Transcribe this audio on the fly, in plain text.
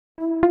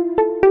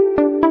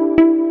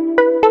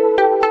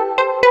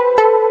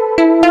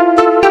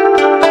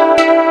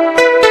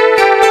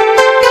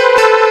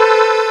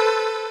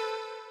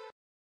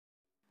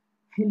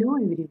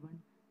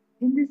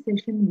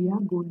session we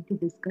are going to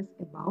discuss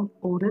about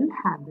oral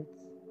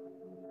habits.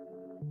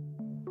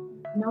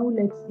 Now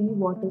let's see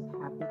what is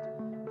habit.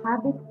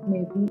 Habit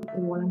may be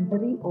a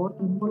voluntary or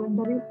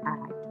involuntary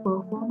act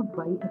performed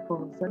by a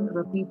person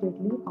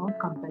repeatedly or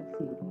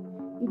compulsively.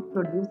 It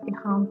produces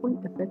harmful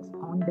effects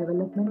on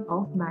development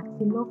of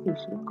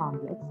maxillofacial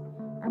complex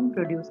and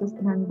produces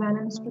an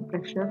unbalanced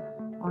pressure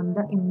on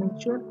the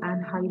immature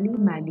and highly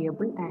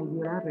malleable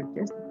alveolar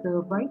ridges,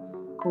 thereby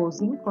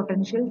causing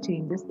potential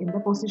changes in the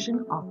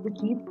position of the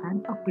teeth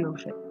and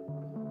occlusion.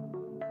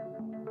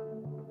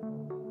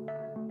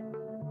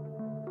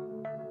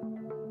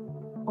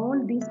 All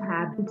these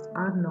habits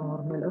are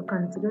normal or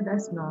considered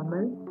as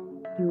normal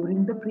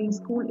during the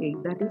preschool age,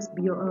 that is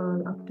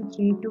up to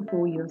 3 to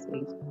 4 years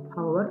age.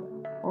 However,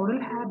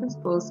 oral habits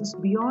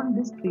persist beyond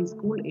this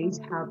preschool age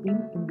have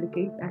been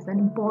implicated as an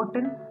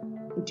important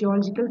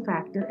etiological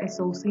factor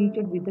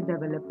associated with the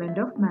development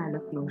of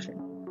malocclusion.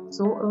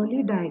 So,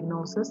 early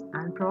diagnosis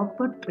and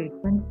proper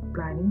treatment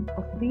planning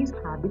of these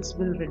habits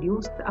will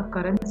reduce the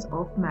occurrence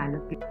of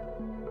malocclusion.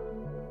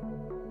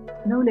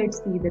 Now,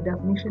 let's see the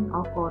definition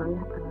of oral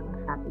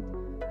habit.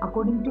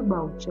 According to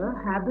Boucher,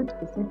 habit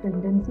is a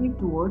tendency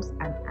towards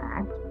an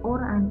act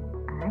or an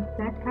act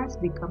that has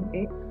become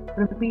a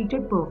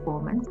repeated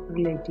performance,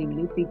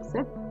 relatively fixed,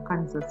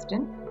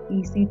 consistent,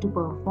 easy to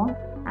perform,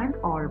 and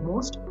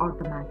almost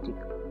automatic.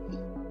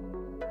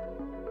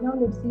 Now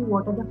let's see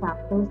what are the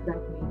factors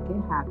that make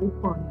a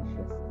habit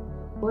pernicious.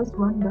 First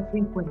one, the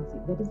frequency,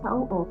 that is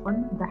how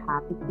often the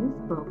habit is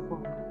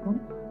performed. Then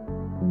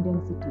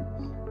intensity,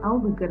 how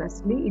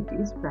vigorously it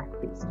is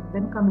practiced.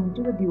 Then coming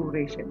to the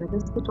duration, that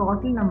is the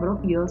total number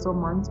of years or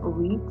months or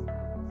weeks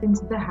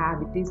since the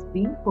habit is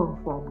being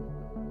performed.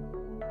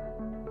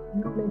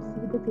 Now let's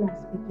see the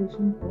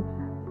classification for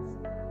habits.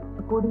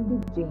 According to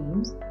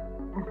James,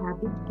 a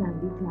habit can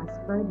be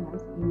classified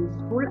as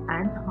useful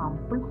and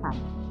harmful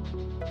habit.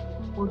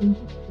 According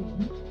to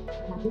James,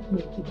 habit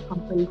may be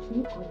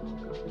compulsive or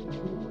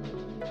non-compulsive.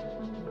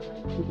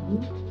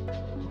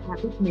 A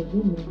habit may be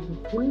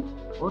meaningful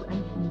or an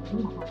easy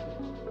habit.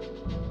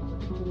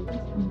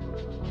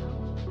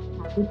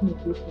 Habit may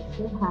be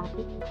pressure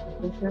habit,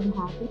 pressure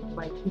habit,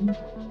 biting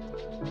habit.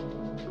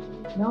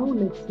 Now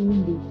let's see in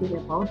detail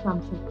about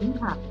thumb-sucking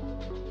habit.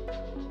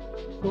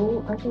 So,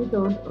 as I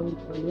told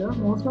earlier,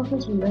 most of the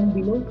children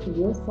below 3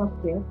 years suck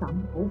their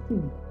thumb or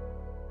finger.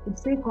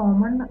 It's a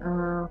common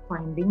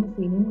finding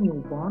seen in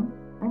newborn,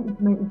 and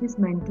it is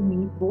meant to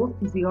meet both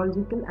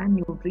physiological and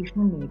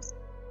nutritional needs.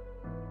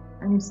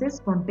 And it's a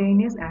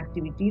spontaneous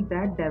activity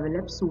that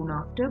develops soon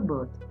after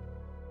birth.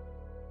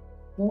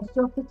 Most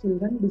of the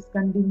children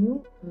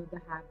discontinue the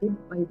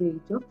habit by the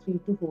age of 3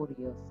 to 4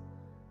 years.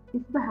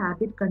 If the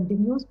habit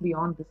continues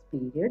beyond this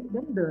period,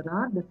 then there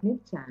are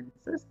definite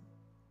chances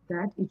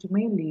that it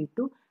may lead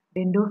to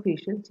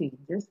dentofacial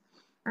changes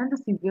and the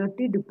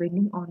severity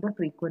depending on the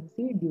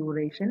frequency,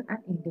 duration and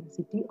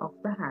intensity of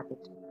the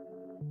habit.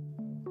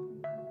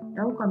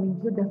 Now coming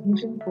to the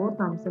definition for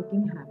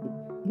thumb-sucking habit.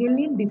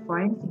 Gillian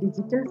defines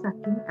digital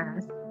sucking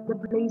as the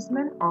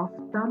placement of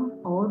thumb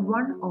or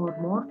one or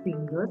more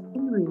fingers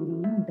in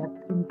varying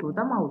depth into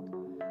the mouth.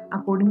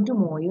 According to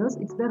Moyers,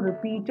 it's the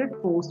repeated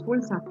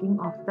forceful sucking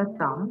of the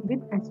thumb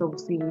with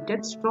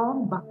associated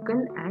strong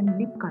buccal and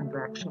lip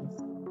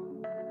contractions.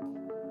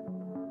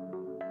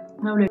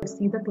 Now let's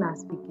see the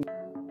classification.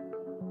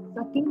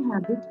 Sucking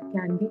habit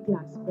can be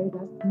classified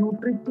as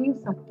nutritive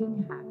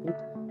sucking habit,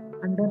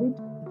 under it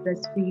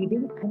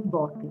breastfeeding and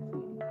bottle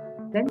feeding.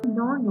 Then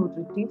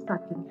non-nutritive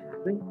sucking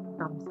habit,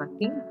 thumb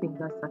sucking,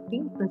 finger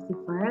sucking,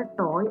 pacifier,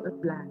 toy or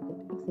blanket,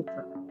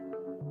 etc.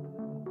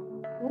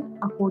 Then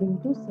according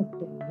to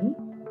Septeni,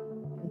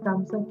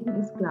 thumb sucking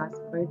is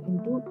classified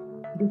into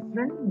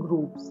different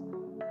groups.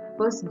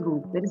 First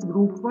group, that is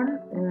group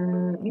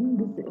 1. In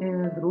this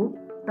group,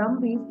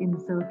 thumb is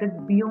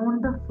inserted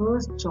beyond the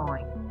first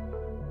joint,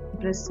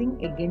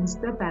 pressing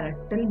against the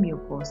palatal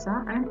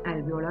mucosa and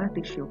alveolar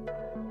tissue.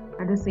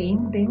 At the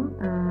same time,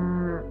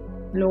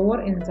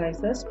 lower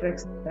incisors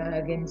press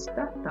against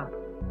the thumb.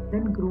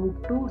 Then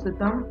group 2, the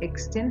thumb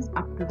extends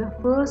up to the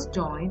first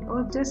joint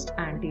or just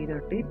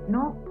anterior to it,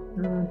 no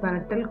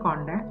palatal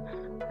contact,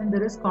 and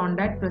there is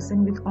contact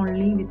present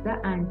only with the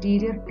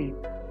anterior teeth.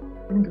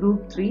 In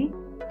group 3,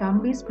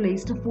 thumb is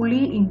placed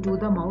fully into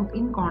the mouth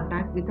in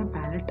contact with the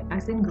palate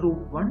as in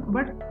group 1,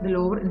 but the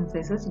lower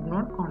incisors do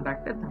not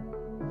contact the thumb.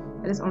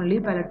 There is only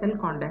palatal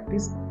contact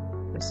is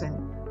present.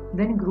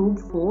 Then group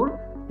 4,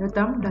 the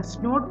thumb does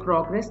not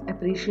progress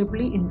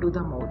appreciably into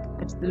the mouth.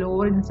 It's the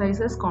lower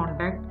incisors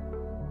contact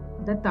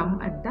the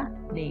thumb at the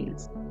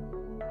nails.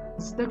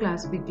 This is the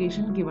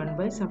classification given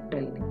by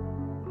Subtelny.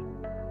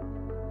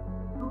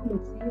 Now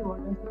let's see what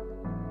are the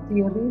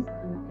theories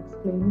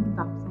explaining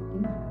thumb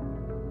sucking habit.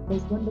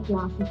 First one, the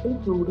classical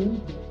Freudian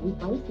theory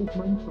by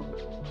Sigmund Freud.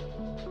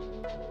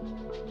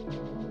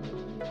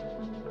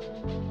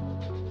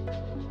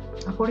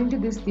 According to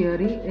this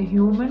theory, a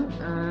human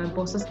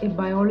possesses a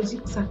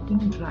biologic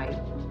sucking drive,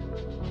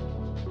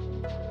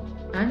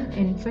 An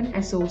infant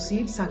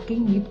associates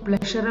sucking with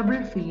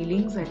pleasurable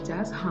feelings such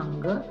as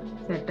hunger,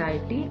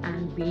 satiety,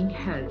 and being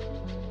held.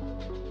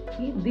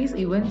 These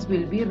events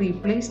will be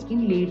replaced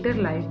in later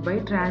life by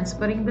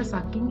transferring the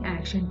sucking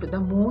action to the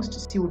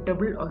most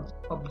suitable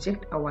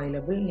object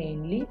available,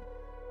 namely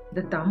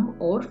the thumb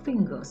or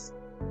fingers.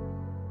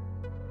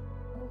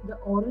 The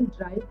oral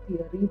drive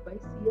theory by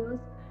Sears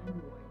and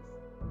Weiss.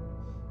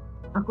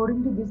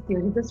 According to this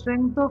theory, the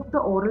strength of the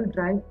oral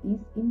drive is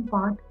in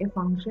part a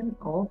function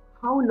of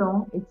how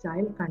long a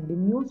child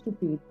continues to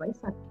feed by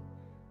sucking.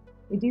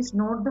 It is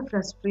not the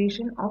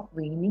frustration of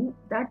weaning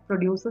that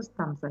produces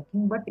thumb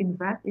sucking, but in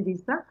fact it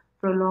is the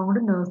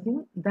prolonged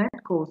nursing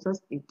that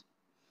causes it.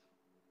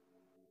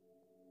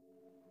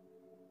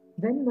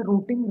 Then the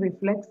rooting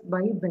reflex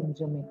by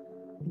Benjamin.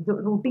 The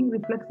rooting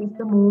reflex is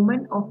the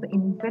movement of the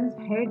infant's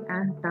head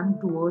and tongue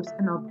towards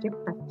an object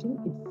touching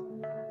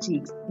its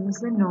cheeks. This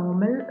is a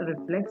normal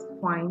reflex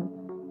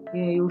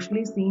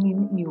usually seen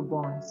in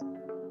newborns.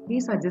 He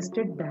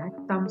suggested that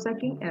thumb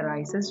sucking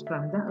arises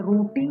from the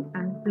rooting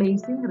and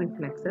placing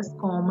reflexes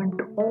common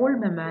to all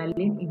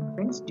mammalian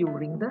infants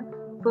during the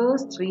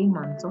first 3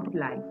 months of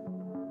life.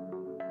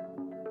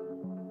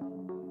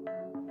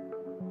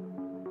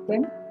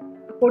 Then,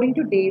 according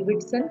to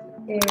Davidson,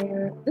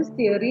 this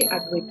theory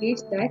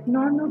advocates that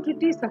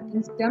non-nutritive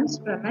sucking stems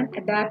from an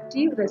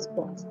adaptive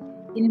response.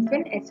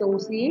 Infant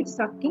associates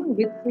sucking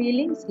with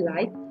feelings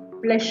like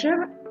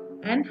pleasure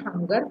and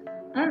hunger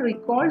and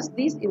recalls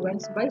these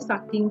events by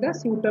sucking the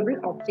suitable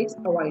objects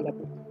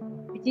available,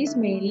 which is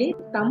mainly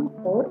thumb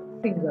or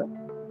finger.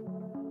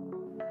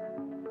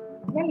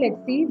 Then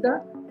let's see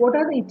what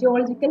are the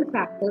etiological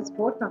factors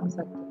for thumb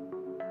sucking.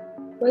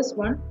 First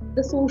one,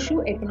 the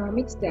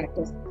socioeconomic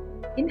status.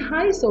 In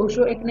high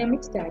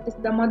socioeconomic status,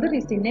 the mother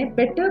is in a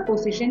better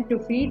position to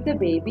feed the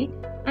baby,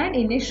 and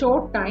in a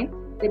short time,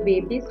 the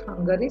baby's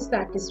hunger is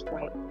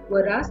satisfied.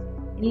 Whereas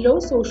in low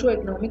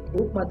socioeconomic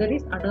group, mother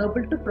is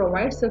unable to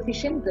provide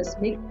sufficient breast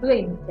milk to the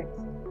infants.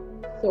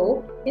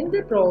 So, in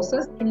the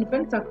process,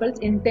 infant suckles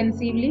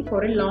intensively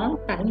for a long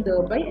time,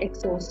 thereby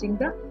exhausting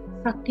the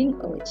sucking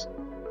urge.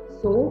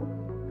 So,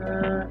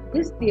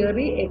 this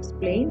theory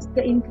explains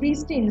the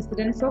increased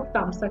incidence of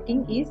thumb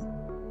sucking is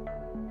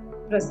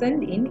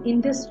present in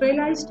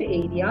industrialized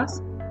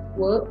areas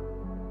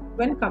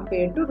when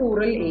compared to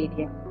rural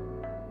areas.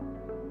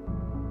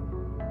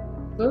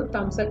 So,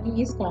 thumb sucking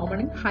is common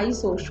in high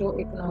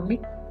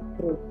socio-economic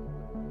group.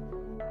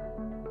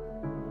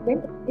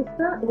 Then, if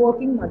the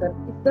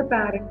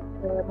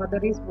mother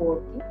is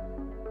working,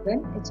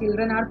 then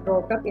children are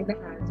brought up in the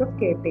hands of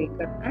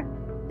caretaker and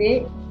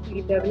they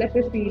develop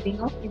a feeling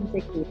of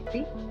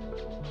insecurity.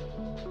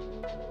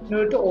 In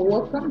order to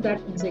overcome that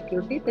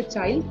insecurity, the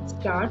child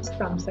starts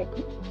thumb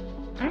sucking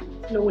and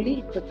slowly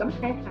it becomes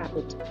a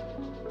habit.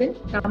 Then,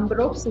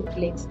 number of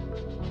siblings.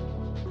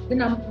 The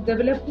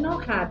development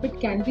of habit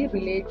can be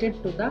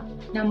related to the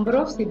number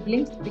of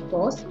siblings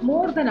because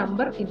more the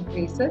number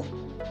increases,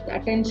 the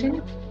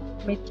attention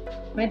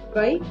met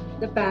by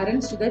the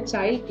parents to the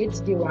child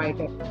gets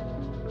divided.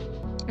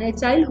 And a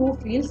child who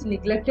feels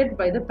neglected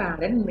by the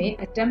parent may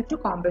attempt to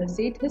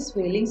compensate his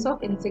feelings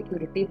of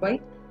insecurity by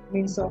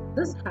means of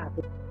this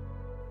habit.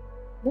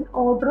 Then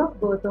order of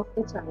birth of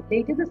the child.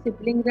 Later the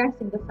sibling ranks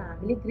in the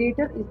family,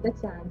 greater is the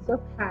chance of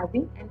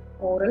having an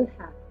oral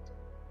habit.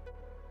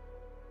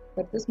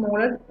 But the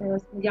smaller,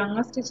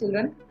 youngest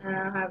children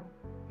have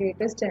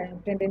greatest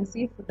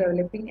tendency for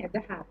developing the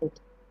habit.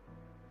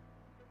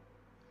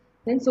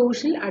 Then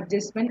social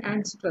adjustment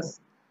and stress.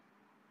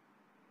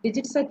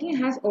 Digit sucking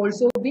has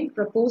also been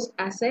proposed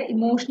as an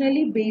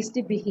emotionally based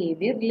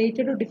behavior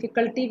related to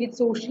difficulty with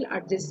social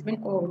adjustment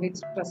or with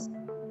stress.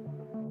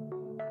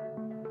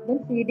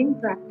 Then feeding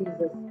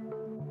practices.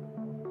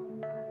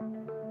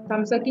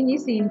 Thumb sucking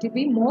is seen to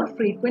be more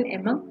frequent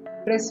among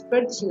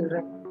breastfed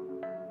children.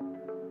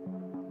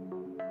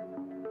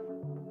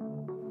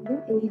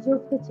 Then age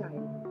of the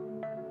child.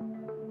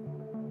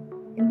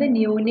 In the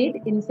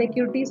neonate,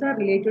 insecurities are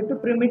related to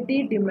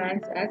primitive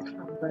demands as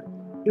hunger.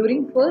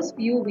 During first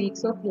few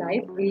weeks of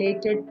life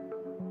related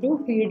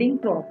to feeding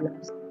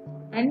problems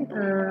and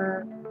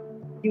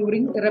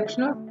during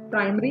eruption of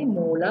primary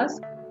molars,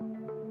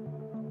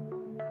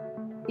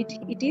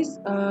 it is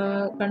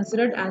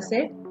considered as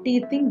a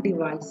teething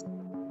device.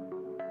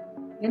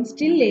 Then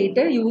still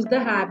later use the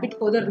habit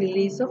for the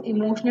release of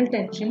emotional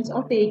tensions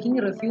or taking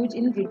refuge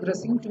in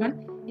regressing to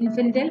an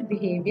infantile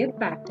behavior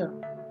pattern.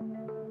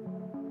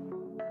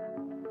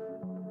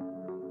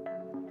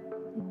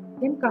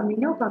 Then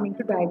coming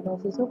to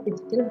diagnosis of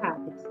digital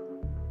habits.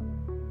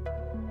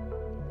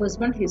 First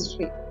one,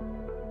 history.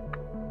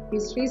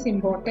 History is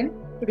important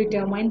to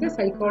determine the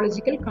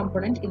psychological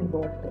component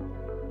involved.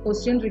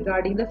 Question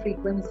regarding the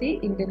frequency,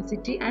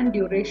 intensity and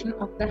duration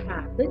of the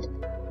habit.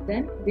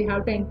 Then we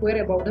have to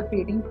inquire about the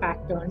feeding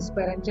patterns,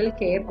 parental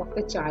care of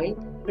the child,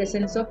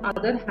 presence of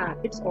other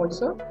habits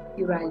also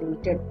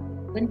evaluated.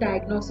 Then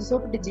diagnosis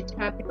of digit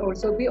habit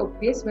also be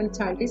obvious when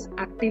child is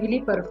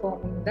actively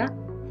performing the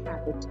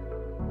habit.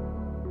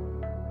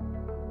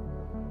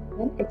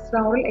 Then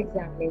extraoral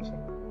examination.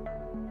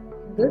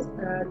 this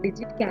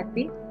digit can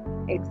be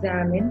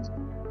examined.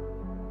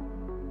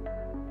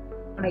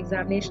 On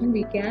examination,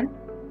 we can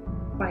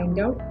find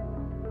out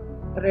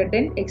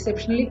reddened,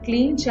 exceptionally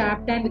clean,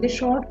 chapped, and with a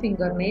short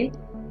fingernail.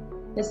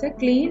 There's a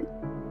clean,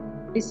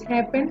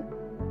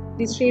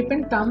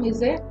 misshapen thumb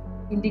is a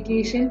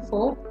indication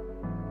for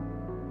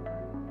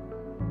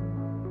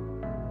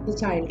the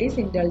child is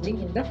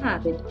indulging in the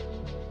habit.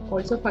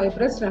 Also,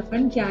 fibrous, rough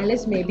and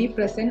callus may be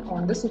present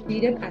on the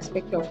superior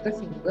aspect of the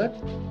finger.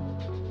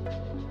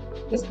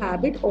 This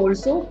habit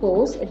also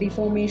causes a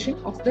deformation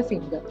of the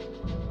finger.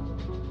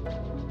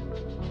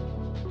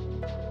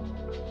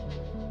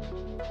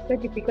 The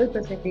typical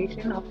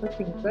presentation of a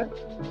finger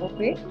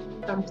of a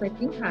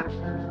thumb-sucking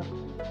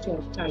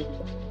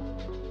child.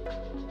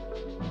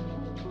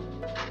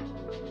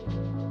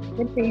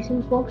 Then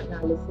facial form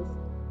analysis.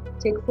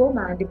 Check for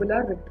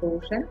mandibular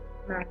retrotion,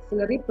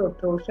 maxillary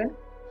protrusion,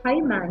 high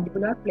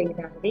mandibular plane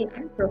angle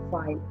and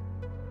profile.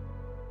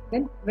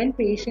 Then when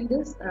patient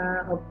is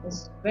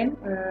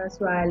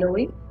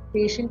swallowing,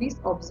 patient is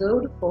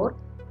observed for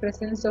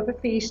presence of a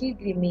facial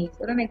grimace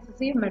or an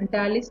excessive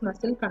mentalis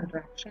muscle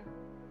contraction.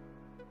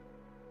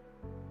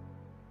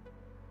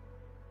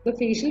 The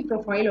facial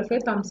profile of a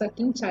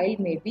thumb-sucking child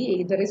may be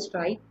either a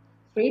straight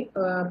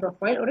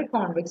profile or a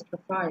convex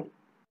profile.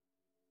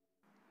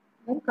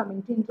 Then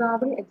coming to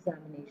intraoral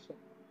examination.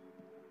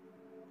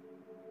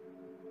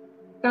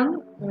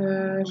 Tongue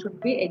should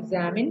be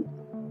examined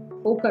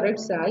for correct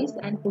size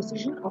and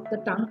position of the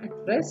tongue at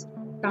rest,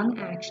 tongue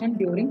action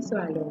during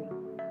swallowing.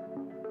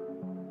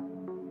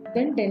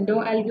 Then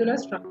dentoalveolar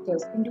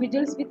structures.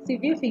 Individuals with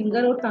severe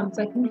finger or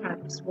thumb-sucking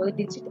habits were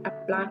the digit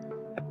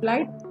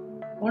applied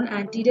on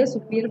anterior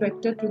superior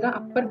vector to the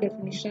upper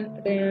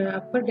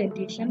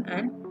dentition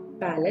and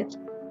palate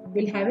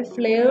will have a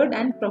flared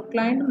and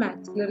proclined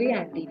maxillary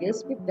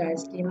anteriors with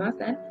diastemas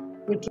and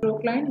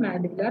retroclined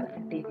mandibular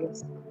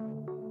anteriors.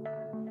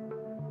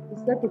 This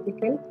is the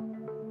typical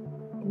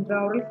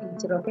intraoral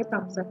feature of a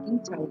thumb-sucking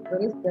child.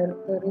 There is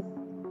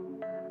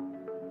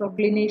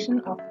proclination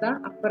of the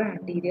upper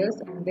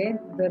anteriors, and then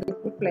there is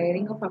the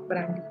flaring of upper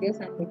anteriors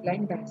and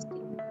midline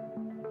diastema,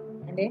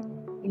 and an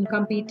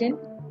incompetent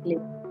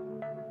lip.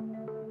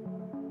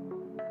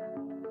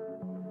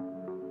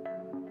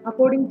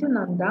 According to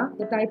Nanda,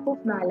 the type of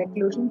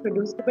malocclusion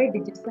produced by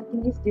digit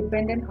sucking is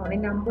dependent on a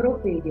number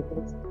of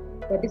variables,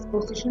 that is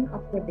position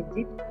of the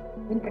digit,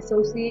 then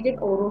associated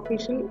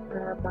orofacial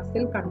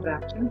muscle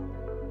contractions,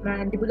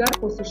 mandibular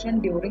position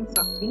during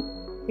sucking,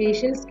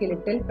 facial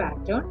skeletal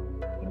pattern,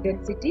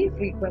 intensity,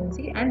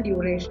 frequency and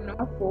duration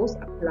of force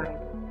applied.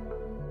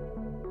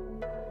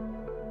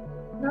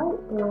 Now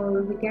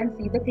we can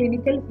see the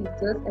clinical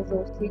features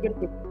associated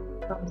with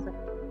thumb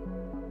sucking.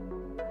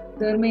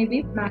 There may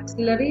be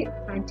maxillary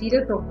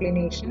anterior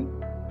proclination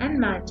and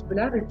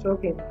mandibular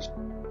retroclination.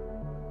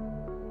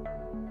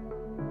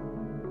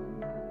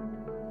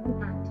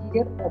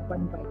 Anterior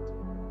open bite.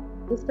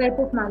 This type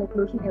of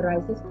malocclusion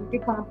arises due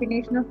to a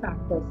combination of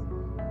factors.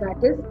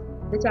 That is,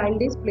 the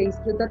child is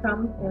placed with the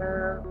thumb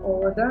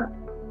over the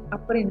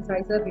upper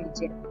incisor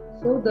region.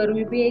 So there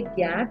will be a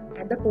gap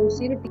and the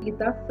posterior teeth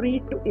are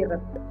free to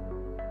erupt.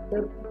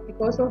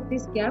 Because of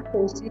this gap,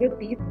 posterior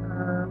teeth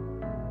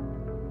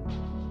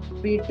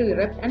free to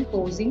erupt and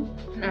causing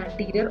an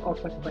anterior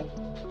open bite.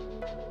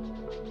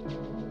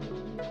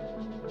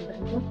 The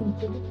other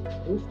feature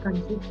is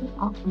constriction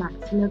of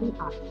maxillary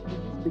arch. This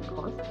is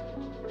because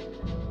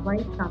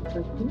while thumb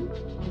sucking,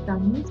 the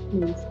tongue is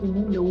placed in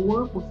a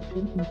lower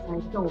position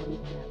inside the oral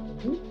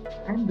cavity,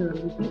 and there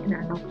will be an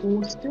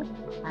unopposed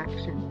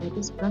action, that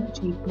is from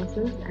cheek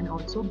muscles and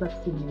also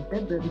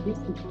buccinator. There will be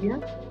severe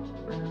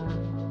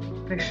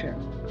pressure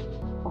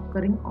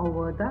occurring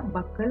over the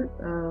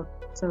buccal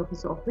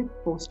surface of the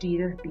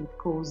posterior teeth,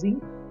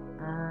 causing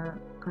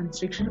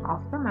constriction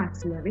of the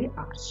maxillary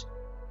arch.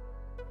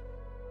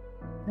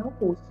 Now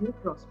posterior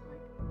crossbite.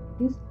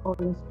 It is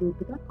always due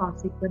to the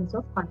consequence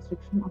of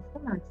constriction of the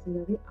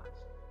maxillary arch.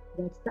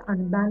 That's the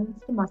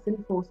unbalanced muscle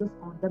forces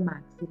on the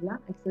maxilla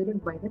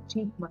exerted by the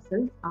cheek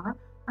muscles are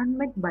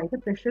unmet by the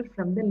pressure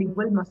from the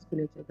lingual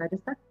musculature, that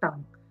is the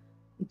tongue,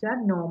 which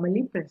are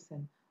normally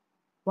present.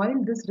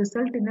 While this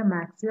results in a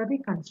maxillary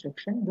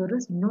constriction, there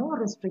is no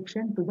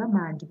restriction to the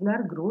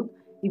mandibular growth,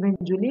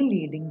 eventually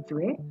leading to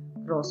a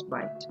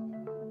crossbite.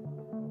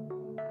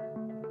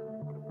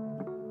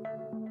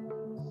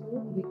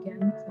 So we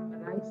can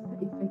summarize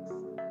the effects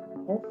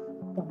of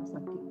thumb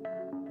sucking.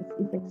 Its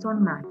effects on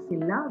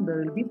maxilla: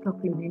 there will be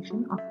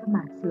proclination of the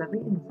maxillary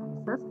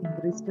incisors,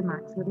 increased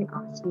maxillary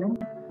arch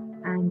length,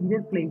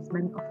 anterior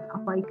placement of the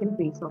apical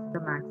base of the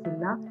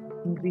maxilla,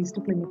 increased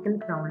clinical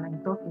crown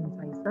length of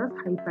incisors,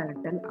 high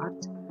palatal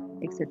arch,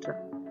 etc.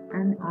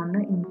 And on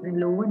the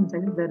lower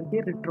incisors, there will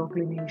be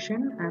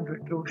retroclination and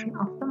retrusion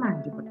of the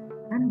mandible.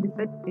 And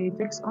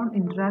effects on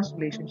intra-arch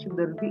relationship: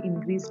 there will be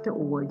increased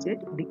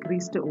overjet,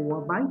 decreased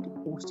overbite,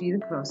 posterior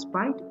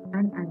crossbite,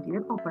 and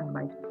anterior open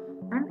bite.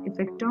 And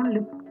effect on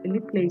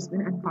lip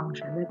placement and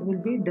function: there will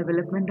be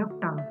development of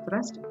tongue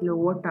thrust,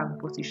 lower tongue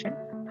position,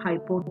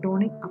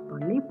 hypotonic upper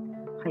lip,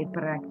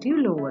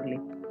 hyperactive lower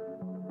lip.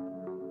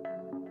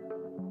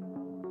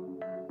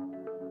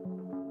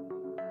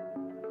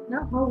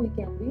 Now, how we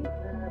can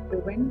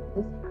prevent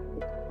this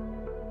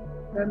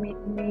habit?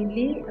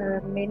 Mainly,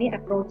 many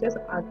approaches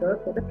are there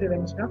for the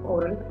prevention of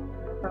oral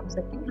thumb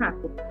sucking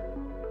habit.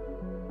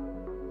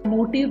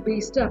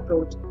 Motive-based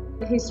approach.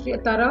 A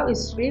thorough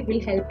history will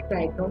help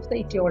diagnose the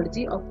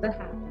etiology of the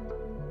habit.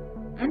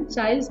 And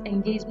child's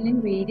engagement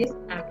in various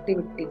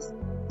activities.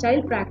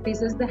 Child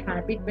practices the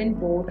habit when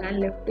bored and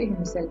left to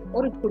himself,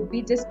 or it could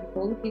be just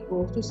before he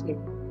goes to sleep.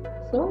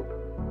 So,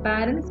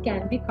 parents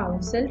can be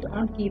counseled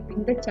on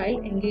keeping the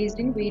child engaged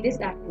in various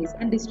activities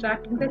and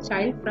distracting the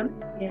child from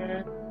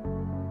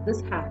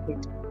this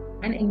habit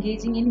and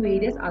engaging in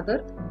various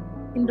other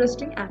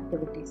interesting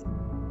activities.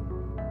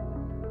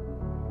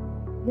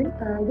 Then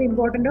the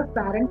importance of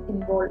parents'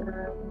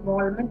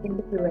 involvement in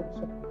the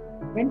prevention.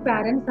 When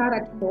parents are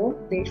at home,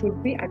 they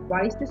should be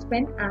advised to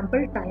spend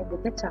ample time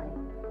with the child.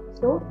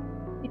 So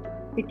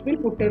it will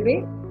put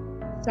away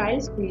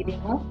child's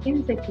feeling of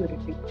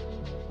insecurity.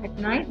 At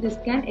night, this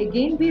can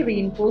again be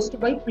reinforced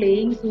by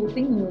playing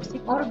soothing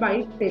music or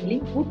by telling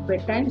good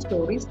bedtime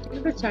stories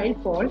till the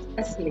child falls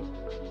asleep.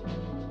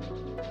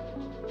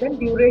 Then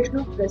duration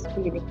of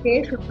breastfeeding.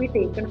 Care should be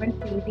taken when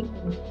feeding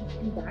infants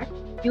in that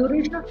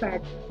duration of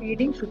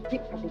feeding should be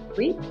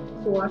adequate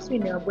so as to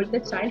enable the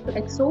child to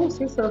exhaust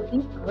his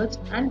sucking urge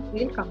and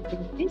feel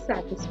completely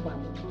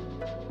satisfied.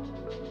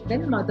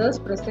 Then mother's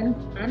presence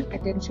and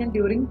attention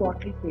during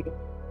bottle feeding.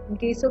 In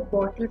case of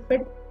bottle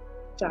fed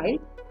child,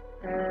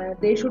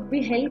 they should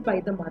be held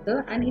by the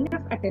mother and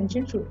enough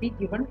attention should be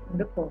given in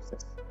the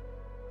process.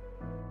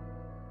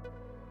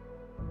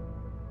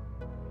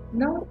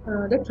 Now,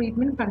 the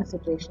treatment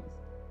considerations.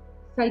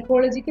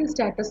 Psychological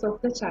status of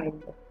the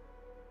child.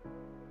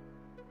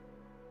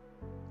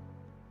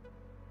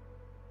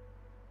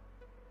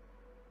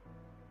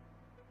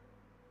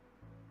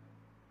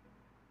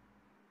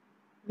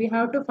 We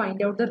have to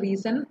find out the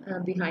reason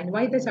behind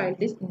why the child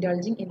is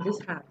indulging in this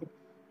habit.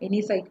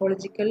 Any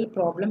psychological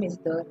problem is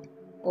there,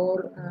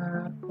 or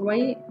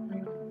why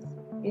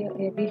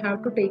we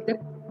have to take the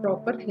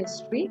proper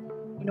history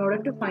in order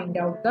to find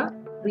out the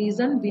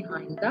reason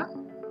behind the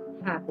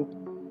habit.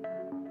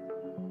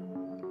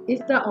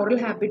 If the oral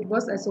habit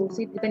was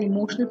associated with an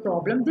emotional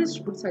problem, this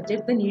would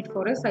suggest the need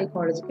for a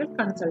psychological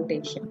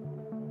consultation.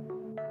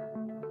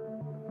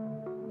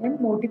 Then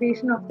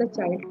motivation of the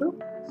child to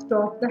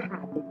stop the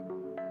habit.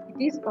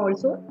 It is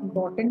also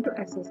important to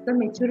assess the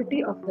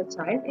maturity of the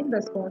child in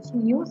response to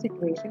new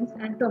situations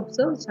and to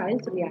observe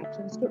child's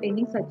reactions to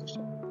any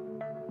suggestion.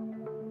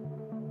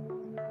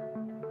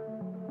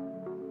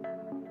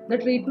 The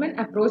treatment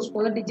approach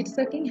for the digit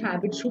sucking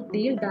habit should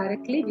deal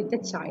directly with the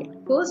child.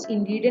 First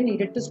ingredient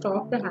needed to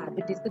stop the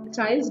habit is the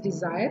child's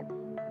desire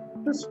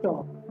to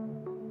stop.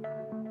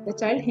 The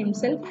child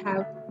himself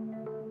have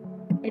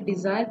a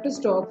desire to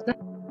stop the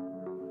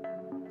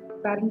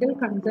parental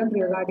concern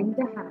regarding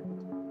the habit.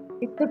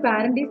 If the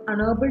parent is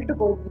unable to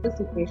cope with the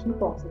situation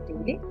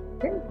positively,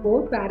 then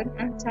both parent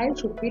and child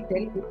should be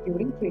dealt with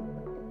during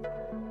treatment.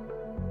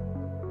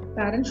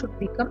 Parent should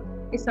become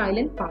a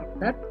silent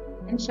partner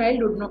and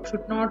child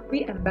should not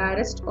be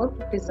embarrassed or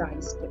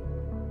criticized.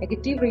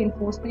 Negative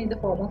reinforcement in the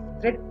form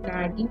of threat,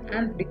 nagging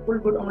and ridicule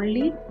would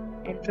only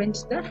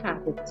entrench the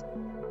habit.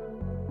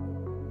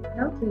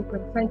 Now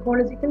treatment.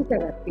 Psychological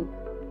therapy.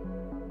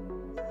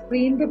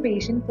 Screen the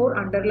patient for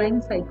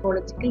underlying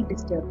psychological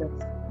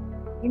disturbance.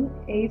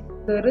 If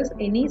there is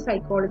any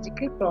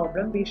psychological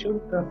problem, we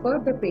should refer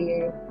the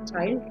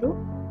child to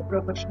a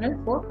professional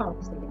for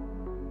counseling.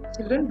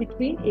 Children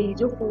between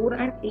age of 4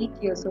 and 8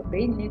 years of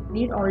age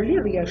need only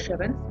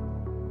reassurance,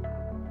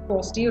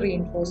 positive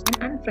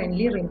reinforcement and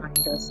friendly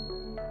reminders.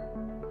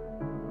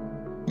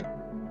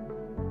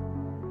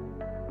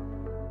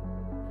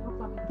 Now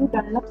coming to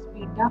Dunlop's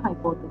beta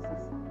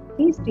hypothesis.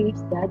 He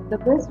states that the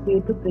best way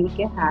to break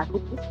a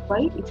habit is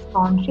by its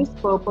conscious,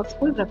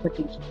 purposeful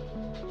repetition.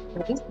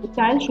 That is, the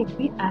child should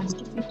be asked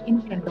to sit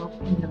in front of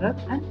a mirror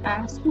and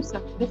asked to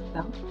suck his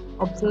thumb,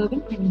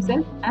 observing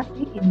himself as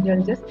he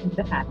indulges in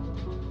the habit.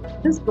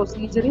 This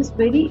procedure is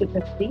very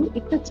effective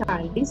if the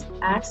child is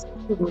asked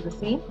to do the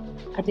same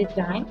at a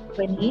time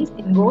when he is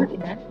involved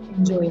in an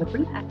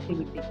enjoyable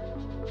activity.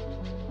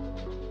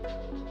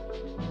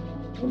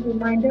 In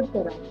reminder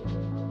therapy,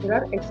 there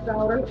are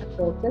extraoral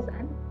approaches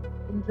and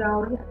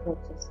intrauterine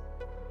approaches.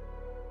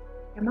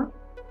 Among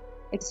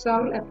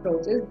extraoral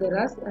approaches, there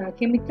are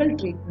chemical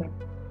treatment.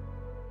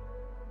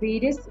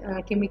 Various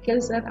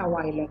chemicals are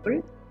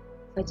available,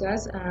 such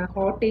as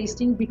hot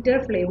tasting,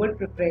 bitter flavored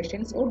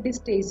preparations or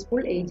distasteful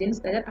agents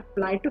that are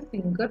applied to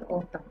finger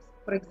or thumbs.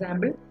 For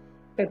example,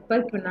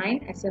 pepper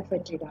quinine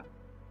asafoetida.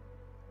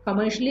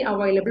 Commercially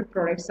available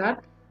products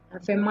are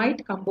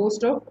femite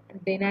composed of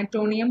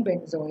denatonium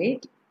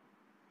benzoate,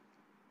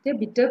 a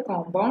bitter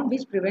compound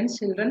which prevents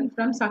children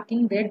from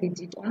sucking their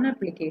digit on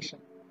application.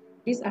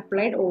 It is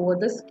applied over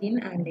the skin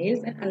and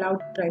nails and allowed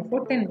to dry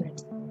for 10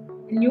 minutes.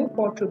 A new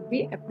coat should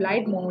be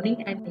applied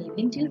morning and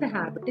evening till the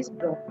habit is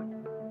broken.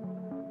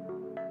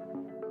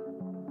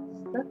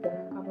 This is the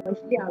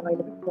commercially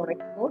available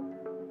product for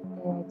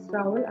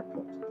extraoral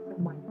approach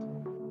from mind.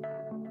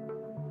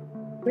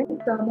 When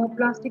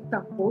thermoplastic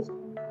thumb post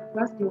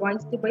was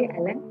devised by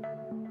Allen,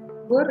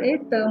 where a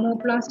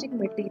thermoplastic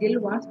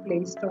material was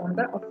placed on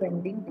the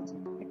offending digit.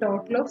 A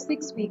total of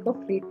 6 weeks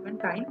of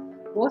treatment time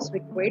was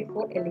required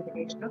for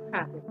elimination of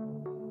habit.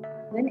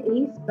 Then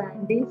ACE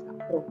bandage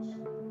approach.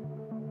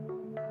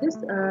 This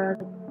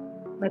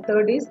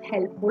method is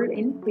helpful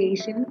in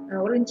patients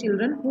or in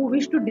children who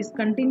wish to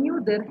discontinue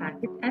their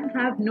habit and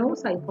have no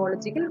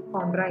psychological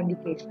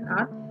contraindication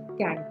or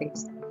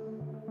candidates.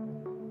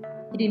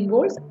 It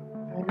involves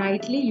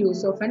nightly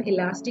use of an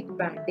elastic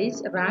bandage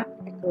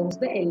wrapped across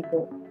the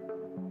elbow.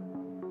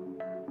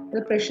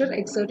 The pressure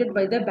exerted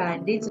by the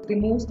bandage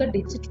removes the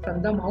digit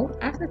from the mouth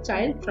as the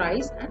child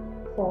tries and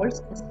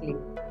falls asleep.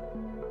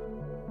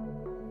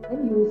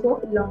 Then use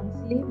of long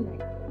sleeve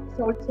knife. It's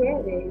also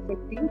a very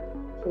effective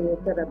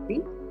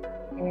therapy.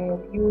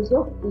 Use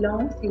of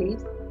long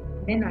sleeves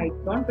in a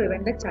nightgown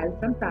prevent the child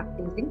from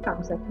practicing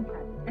thumb sucking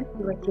habit and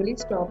eventually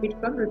stop it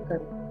from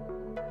recurring.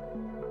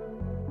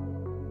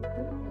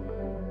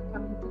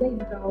 Coming to the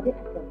intrauterine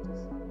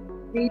approaches.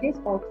 Various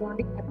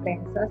orthodontic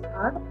appliances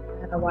are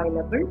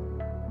available.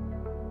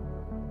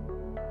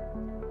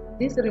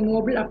 These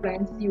removable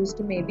appliances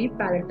used may be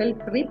palatal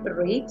grip,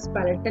 rakes,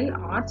 palatal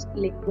arch,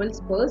 lingual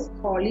spurs,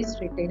 Holly's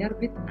retainer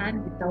with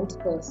and without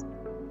spurs.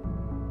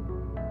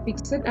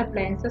 Fixed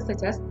appliances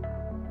such as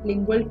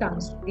lingual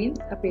tongue screens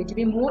appear to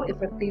be more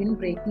effective in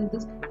breaking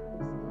these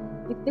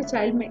habits. If the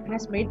child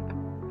has made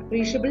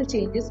appreciable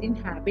changes in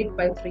habit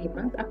by 3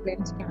 months,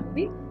 appliance can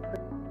be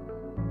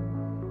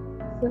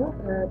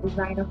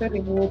design of a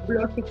removable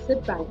or fixed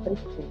palatal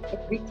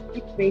strip.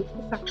 It breaks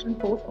the suction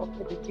force of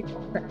the digit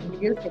on the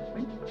anterior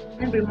segment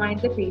and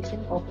reminds the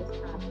patient of his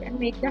habit and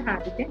make the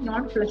habit a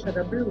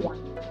non-pleasurable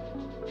one.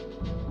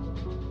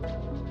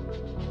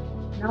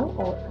 Now,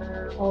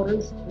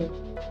 oral spin.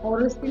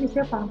 Oral spin is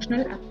a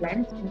functional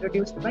appliance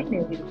introduced by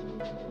Neville.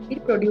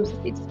 It produces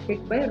its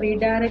effect by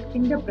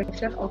redirecting the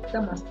pressure of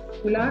the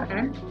muscular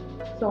and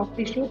soft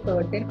tissue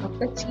curtain of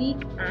the cheek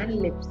and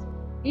lips.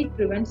 It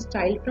prevents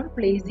child from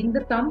placing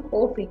the thumb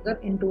or finger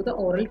into the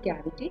oral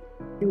cavity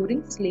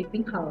during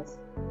sleeping hours.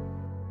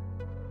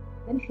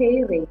 Then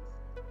hair rakes.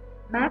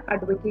 Mack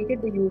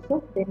advocated the use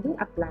of dental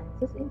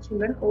appliances in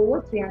children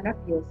over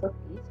 3.5 years of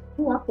age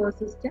who are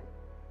persistent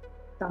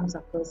thumb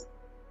suckers.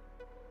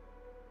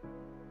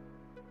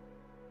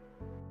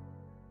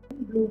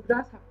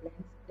 Bluegrass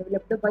appliance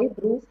developed by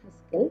Bruce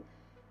Haskell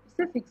is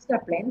a fixed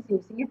appliance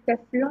using a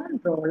Teflon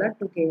roller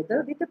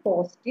together with a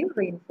positive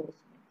reinforcement,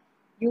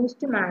 used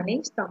to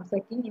manage thumb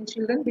sucking in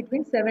children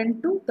between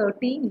 7 to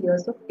 13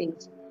 years of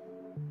age.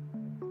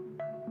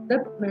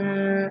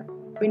 The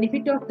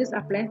benefit of this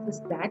appliance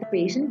is that the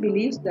patient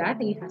believes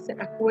that he has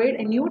acquired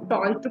a new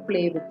toy to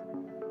play with.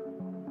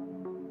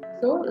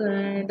 So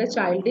the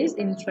child is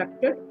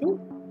instructed to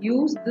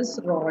use this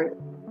roller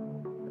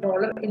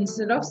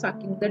instead of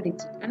sucking the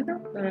digit, and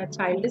the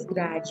child is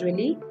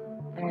gradually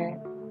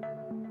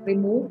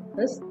remove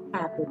his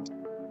habit.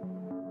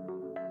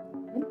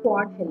 And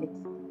quad helix.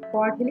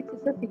 Quad helix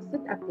is a fixed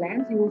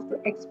appliance used to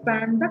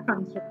expand the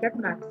constructed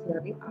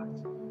maxillary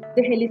arch.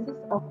 The helices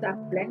of the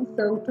appliance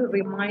serve to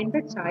remind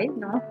the child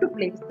not to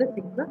place the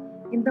finger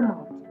in the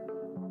mouth.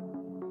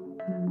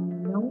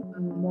 Now,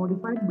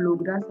 modified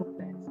bluegrass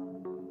appliance.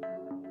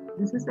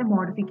 This is a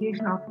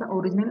modification of the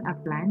original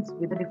appliance,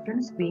 with the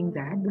difference being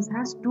that this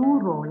has 2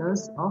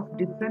 rollers of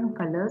different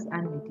colors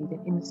and material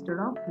instead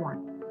of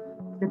 1.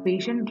 If the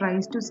patient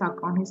tries to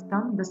suck on his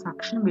thumb, the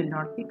suction will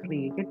not be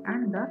created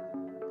and the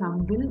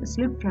thumb will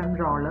slip from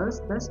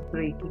rollers, thus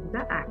breaking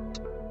the act.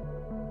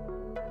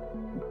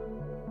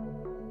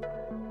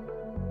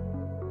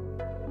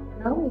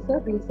 Now is a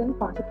recent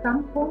concept,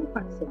 thumb home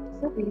concept.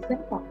 It's a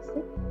recent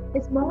concept.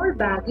 A small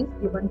bag is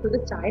given to the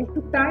child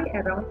to tie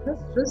around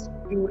his wrist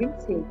during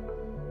sleep.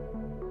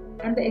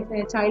 And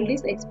the child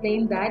is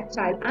explained that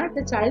as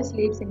the child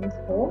sleeps in his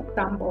home,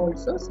 thumb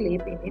also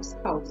sleep in its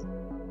house.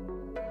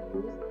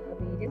 Use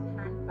various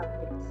hand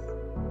puppets.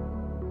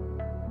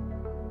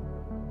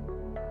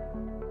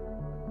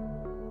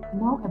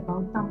 Now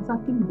about thumb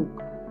sucking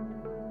book.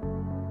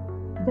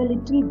 The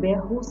Little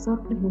Bear Who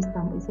Sucked His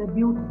Thumb is a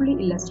beautifully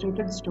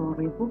illustrated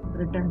storybook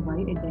written by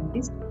a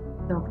dentist,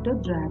 Dr.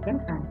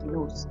 Dragon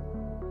Angelos.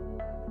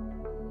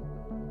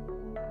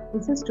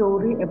 It's a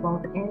story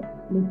about a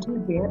little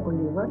bear,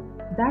 Oliver,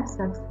 that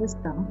sucks his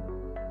thumb,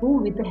 who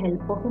with the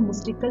help of a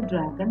mystical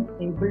dragon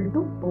able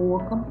to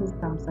overcome his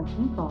thumb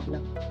sucking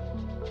problem.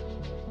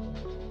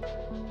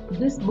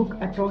 This book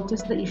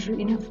approaches the issue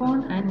in a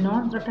fun and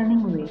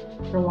non-threatening way,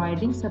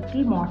 providing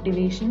subtle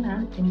motivation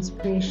and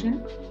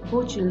inspiration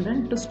for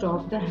children to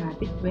stop the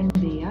habit when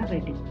they are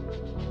ready.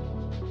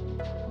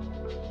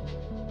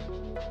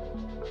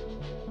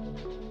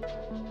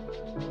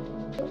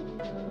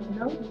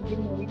 Now we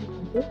will move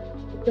into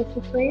the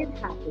pacifier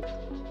habit.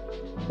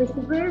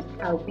 Pacifiers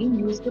have been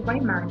used by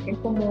mankind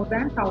for more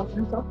than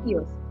thousands of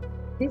years.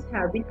 These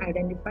have been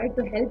identified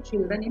to help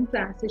children in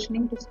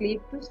transitioning to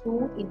sleep, to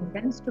soothe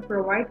infants, to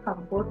provide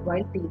comfort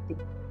while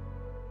teething.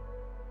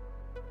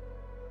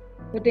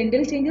 The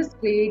dental changes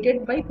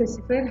created by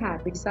pacifier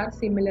habits are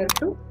similar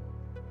to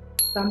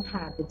some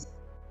habits.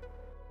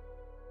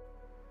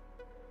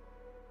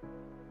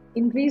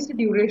 Increased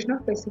duration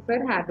of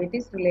pacifier habit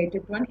is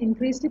related to an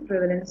increased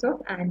prevalence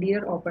of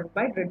anterior open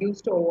bite,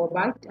 reduced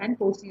overbite, and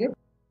posterior.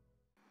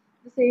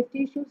 The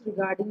safety issues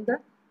regarding the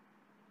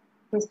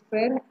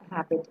pacifier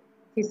habit.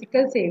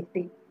 Physical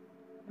safety.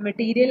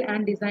 Material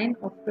and design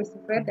of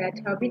pacifier that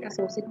have been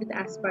associated with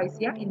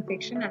asphyxia,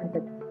 infection, and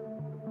death.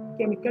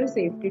 Chemical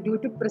safety due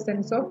to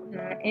presence of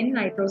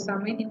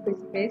N-nitrosamine in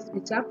pacifiers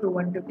which are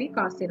proven to be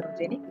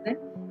carcinogenic. Then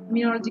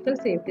immunological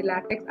safety,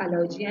 latex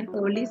allergy, and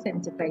early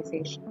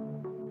sensitization.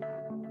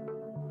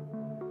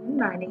 In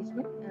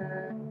management,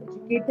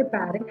 educate the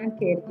parent and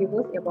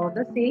caregivers about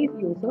the safe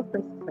use of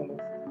pacifiers.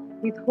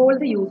 Withhold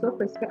the use of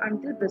pacifier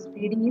until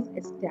breastfeeding is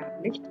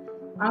established.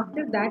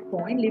 After that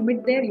point,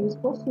 limit their use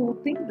for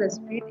soothing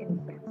breastfeed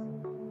infants.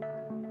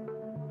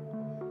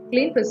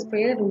 Clean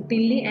pacifier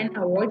routinely and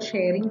avoid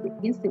sharing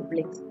between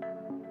siblings.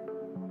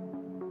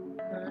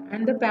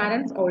 And the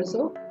parents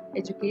also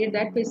educate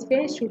that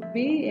pacifier should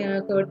be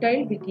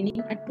curtailed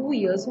beginning at 2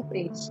 years of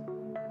age.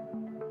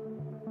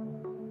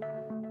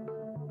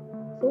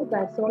 So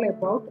that's all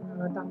about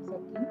thumb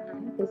sucking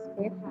and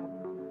pacifier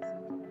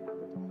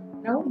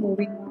habit. Now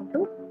moving on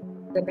to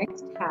the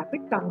next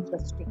habit, tongue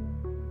thrusting.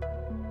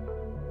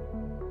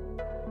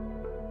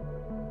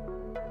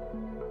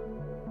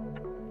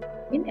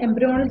 In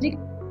embryologic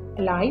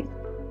life,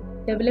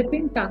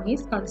 developing tongue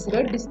is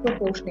considered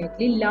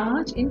disproportionately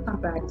large in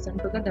comparison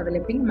to the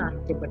developing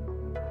mandible.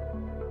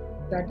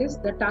 That is,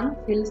 the tongue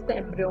fills the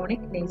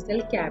embryonic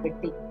nasal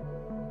cavity.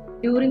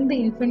 During the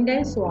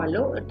infantile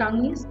swallow, the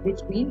tongue is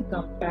between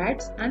gum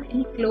pads and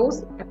in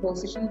close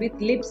apposition with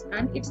lips,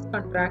 and its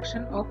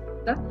contraction of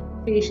the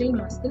facial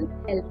muscle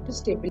helps to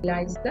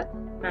stabilize the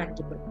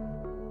mandible.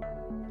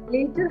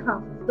 Later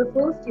half of the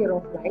first year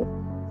of life,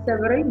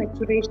 several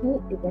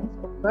maturational events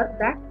occur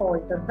that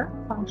alter the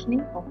functioning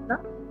of the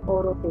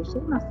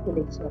orofacial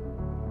musculature.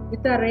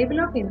 With the arrival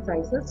of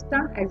incisors,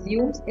 tongue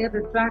assumes a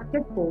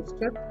retracted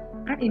posture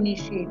and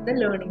initiates the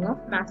learning of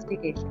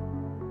mastication.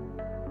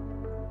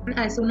 And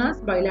as soon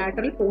as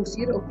bilateral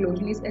posterior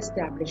occlusion is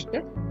established,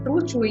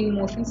 true chewing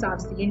motions are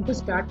seen to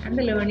start and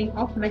the learning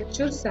of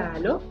mature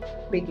swallow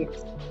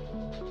begins.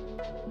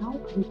 Now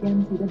we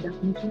can see the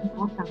definition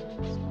for tongue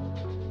thrust.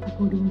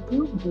 According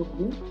to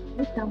Doyle,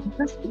 a tongue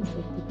thrust is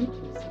said to be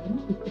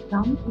present if the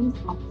tongue is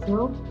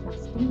observed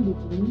thrusting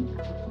between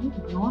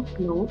teeth not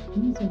closed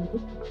in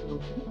centric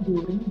occlusion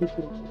during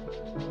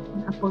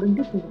deglution. According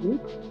to Doyle,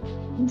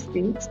 he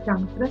states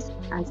tongue thrust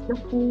as the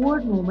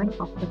forward movement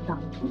of the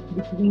tongue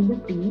between the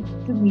teeth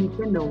to meet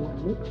the lower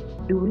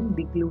lip during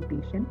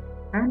deglutition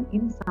and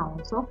in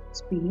sounds of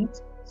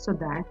speech so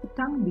that the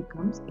tongue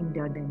becomes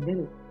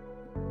interdental.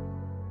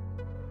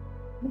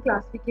 The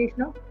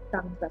classification of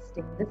tongue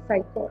thrusting,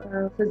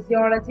 the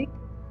physiologic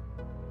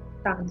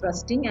tongue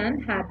thrusting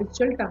and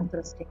habitual tongue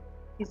thrusting.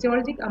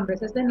 Physiologic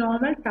embraces the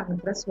normal tongue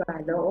thrust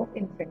swallow of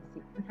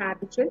infancy, and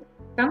habitual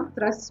tongue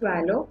thrust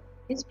swallow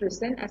is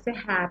present as a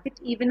habit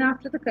even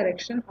after the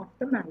correction of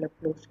the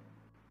malocclusion.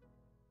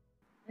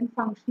 And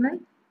functional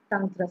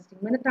tongue thrusting.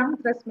 When the tongue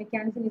thrust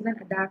mechanism is an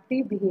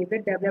adaptive behavior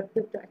developed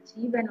to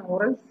achieve an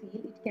oral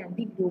seal, it can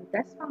be grouped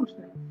as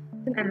functional.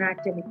 It's an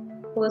anatomy.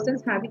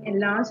 Persons having a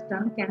large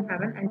tongue can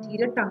have an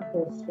anterior tongue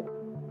posture.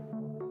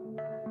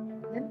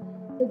 Then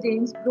the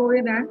James Breuer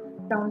and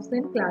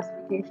Townsend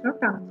classification of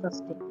tongue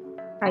thrusting.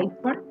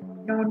 Type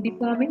 1,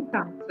 non-deforming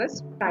tongue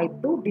thrust. Type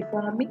 2,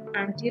 deforming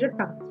anterior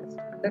tongue thrust.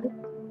 Under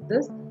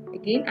this,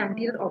 again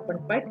anterior open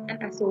bite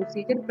and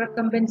associated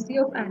precumbency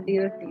of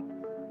anterior teeth.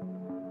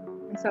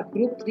 And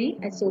subgroup 3,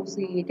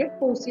 associated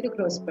posterior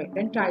crossbite.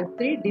 And type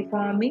 3,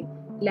 deforming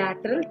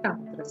lateral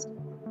tongue thrust.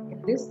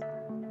 In this,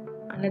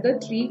 another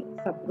 3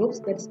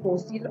 subgroups, that is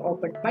posterior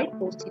open bite,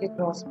 posterior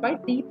cross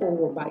bite, deep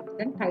overbite.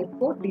 Then type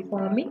 4,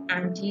 deforming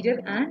anterior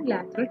and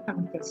lateral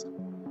tongue thrust.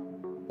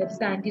 That is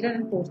anterior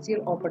and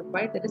posterior open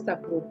bite, that is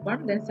subgroup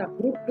 1. Then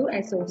subgroup 2,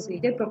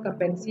 associated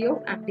precumbency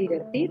of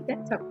anterior teeth.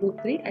 Then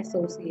subgroup 3,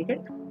 associated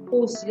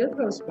posterior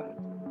cross bite.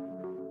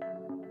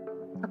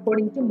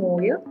 According to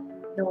Moyer,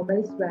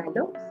 normal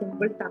swallow,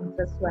 simple tongue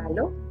thrust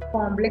swallow,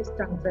 complex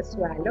tongue thrust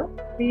swallow,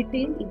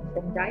 retained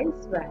infantile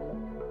swallow.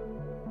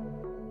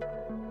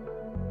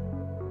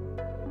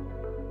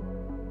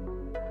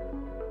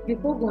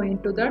 Before going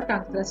to the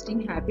tongue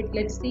thrusting habit,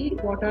 let's see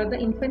what are the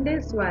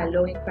infantile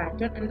swallowing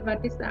pattern and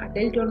what is the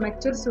adult or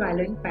mature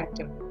swallowing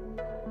pattern.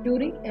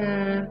 During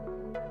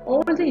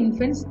all the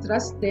infants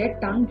thrust their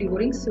tongue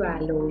during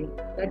swallowing.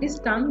 That is,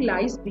 tongue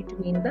lies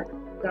between the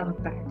gum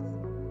pads.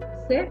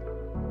 It's an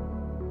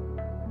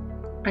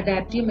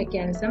adaptive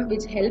mechanism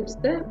which helps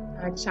the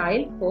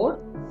child for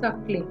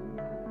suckling.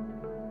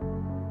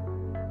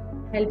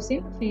 Helps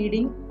in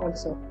feeding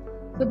also.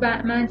 The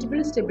mandible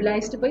is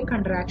stabilized by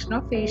contraction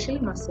of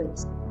facial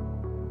muscles.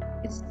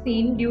 It's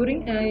seen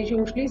during,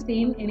 usually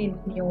seen in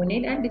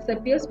neonate and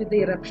disappears with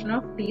the eruption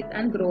of teeth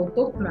and growth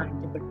of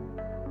mandible.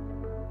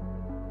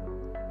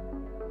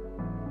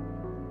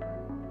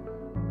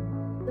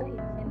 The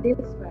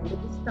infantile swallow,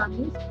 this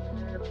tongue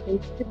is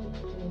placed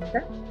between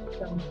the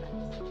gum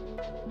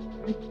pads.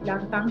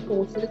 And tongue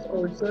posture is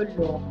also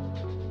long.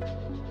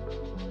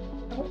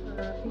 Now,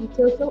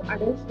 features of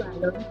adult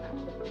swallowing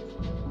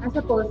patterns. As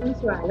a person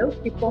swallows,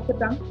 tip of the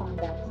tongue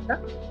contacts the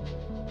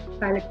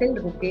palatal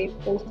rugate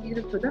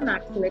posterior to the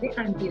maxillary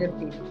anterior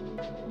teeth.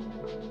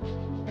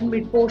 And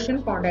mid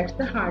portion contacts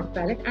the hard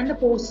palate, and the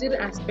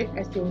posterior aspect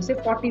assumes a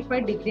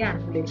 45-degree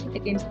angulation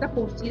against the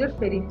posterior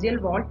pharyngeal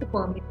wall to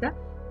permit the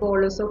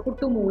bolus of food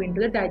to move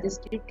into the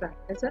digestive tract.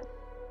 That's a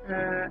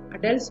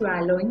adult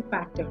swallowing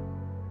pattern.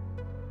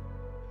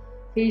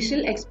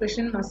 Facial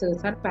expression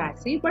muscles are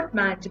passive, but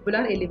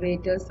mandibular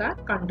elevators are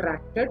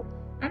contracted,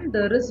 and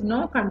there is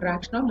no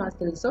contraction of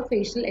muscles of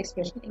facial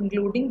expression,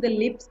 including the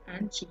lips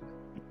and cheek.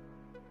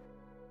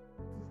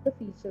 This is the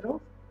feature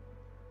of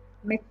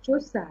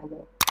mature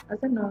swallow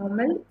as a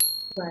normal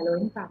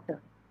swallowing pattern.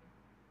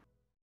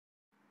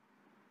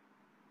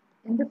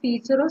 And the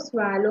feature of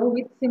swallow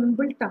with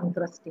simple tongue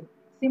thrusting.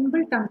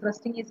 Simple tongue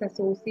thrusting is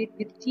associated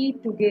with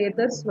teeth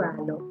together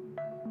swallow,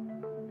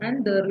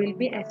 and there will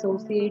be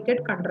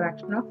associated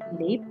contraction of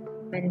lip,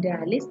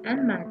 mandibulis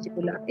and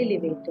mandibular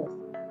elevators.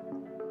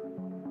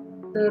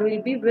 There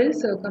will be well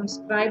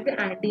circumscribed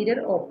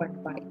anterior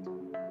open bite.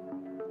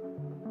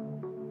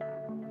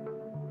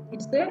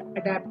 It's the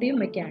adaptive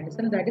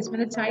mechanism, that is,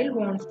 when a child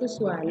wants to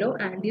swallow,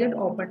 anterior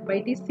open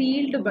bite is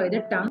sealed by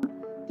the tongue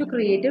to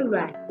create a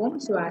vacuum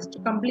so as to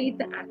complete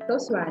the act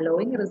of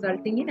swallowing,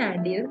 resulting in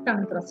anterior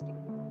tongue thrusting.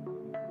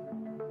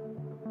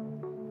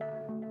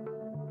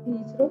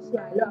 Feature of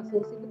swallow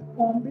associated with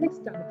complex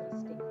tongue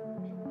thrusting.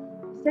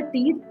 It's a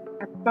teeth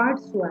apart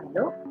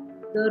swallow.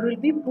 There will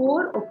be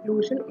poor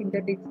occlusal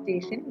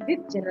interdigitation with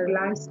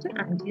generalized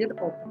anterior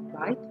open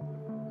bite.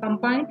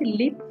 Combined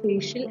lip,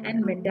 facial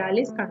and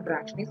mandibulis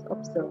contraction is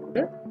observed.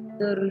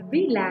 There will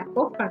be lack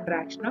of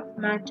contraction of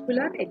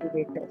mandibular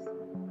elevators.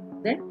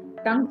 Then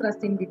tongue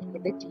thrust in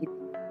between the teeth.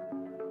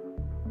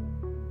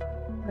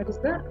 That is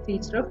the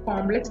feature of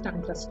complex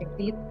tongue thrusting,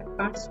 teeth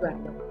apart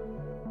swallow.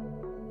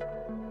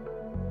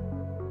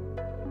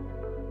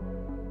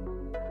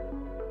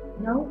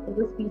 Now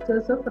the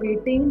features of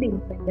retained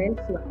infantile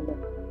swallow.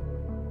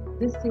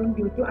 This is seen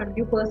due to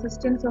undue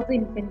persistence of the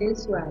infantile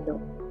swallow.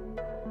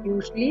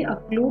 Usually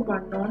occlude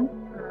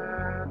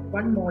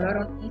one molar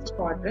on each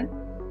quadrant.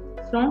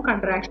 Strong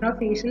contraction of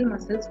facial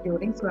muscles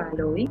during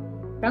swallowing.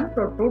 Tongue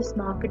protrudes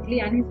markedly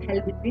and is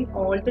held between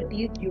all the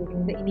teeth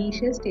during the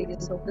initial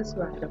stages of the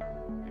swallow,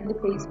 and the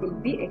face will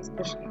be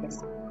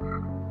expressionless.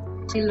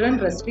 Children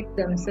restrict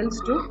themselves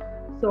to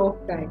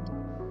soft diet.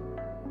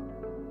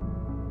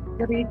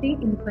 The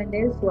retained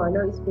infantile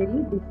swallow is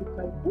very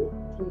difficult to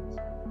treat.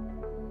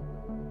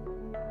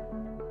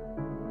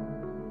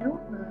 Now,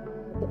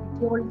 the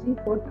etiology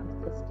for tongue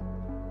thrusting.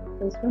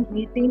 First one,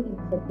 retained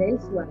infantile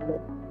swallow.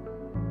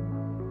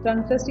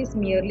 Tongue thrust is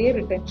merely a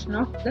retention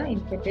of the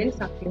infantile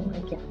suckling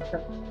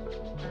mechanism.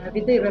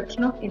 With the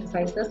eruption of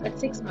incisors at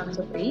 6 months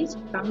of age,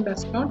 tongue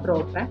does not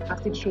draw back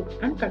as it should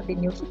and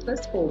continues to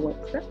thrust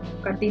forwards. The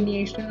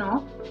continuation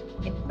of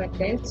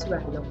infantile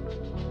swallow.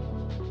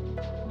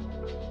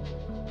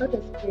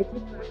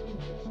 Respiratory tract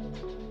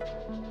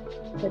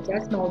infections such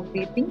as mouth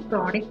breathing,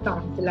 chronic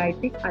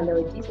tonsillitis,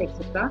 allergies,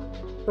 etc.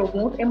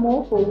 promote a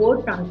more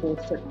forward tongue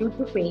posture due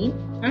to pain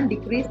and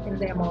decrease in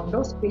the amount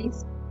of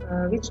space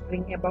which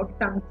bring about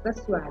tongue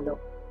thrust swallow.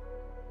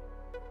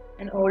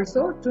 And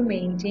also to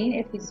maintain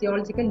a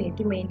physiological need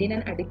to maintain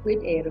an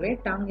adequate airway,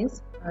 tongue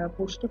is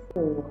pushed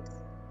forwards.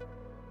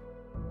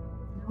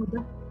 Now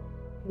the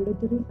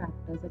hereditary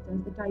factors such as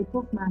the type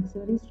of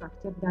maxillary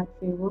structure that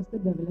favors the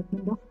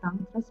development of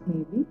tongue thrust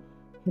may be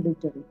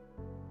hereditary.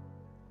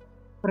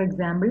 For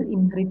example,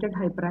 inherited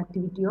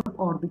hyperactivity of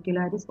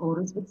orbicularis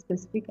oris with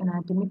specific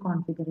anatomic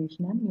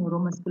configuration and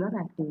neuromuscular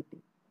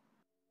activity.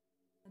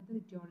 The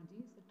etiology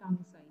is the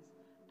tongue size.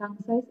 Tongue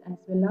size as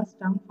well as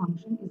tongue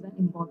function is an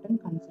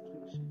important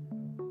consideration.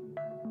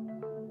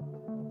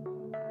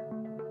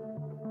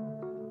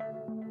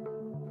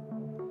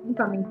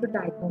 Coming to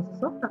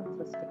diagnosis of tongue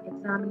thrusting,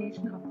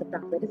 examination of the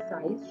tongue, that is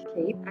size,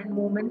 shape and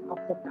movement of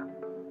the tongue.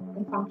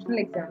 Then functional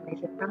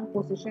examination, tongue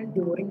position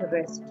during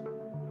rest.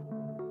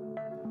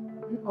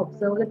 Then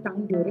observe the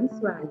tongue during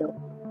swallow.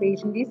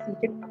 Patient is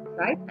seated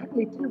upright and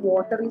little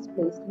water is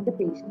placed in the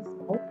patient's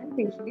mouth and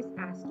patient is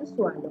asked to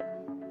swallow.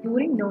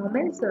 During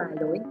normal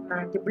swallowing,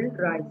 mandible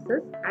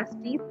rises as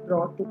teeth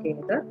draw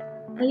together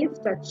and lips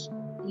touch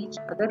each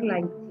other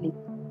lightly,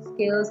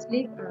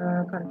 scarcely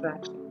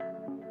contraction.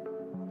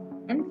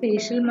 And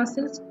facial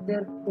muscles,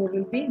 there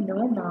will be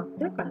no marked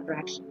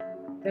contraction.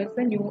 There is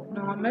a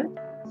normal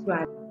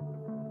swallow.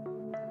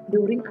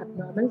 During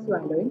abnormal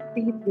swallowing,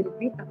 teeth will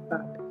be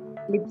apart.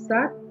 Lips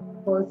are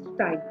pursed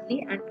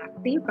tightly and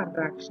active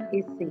contraction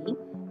is seen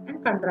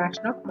and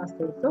contraction of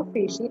muscles of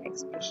facial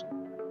expression.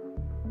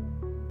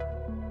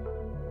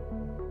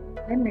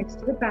 Then next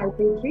to the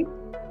palpatory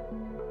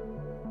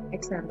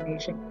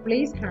examination.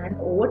 Place hand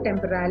over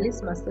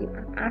temporalis muscle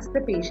and ask the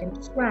patient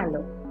to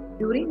swallow.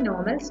 During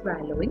normal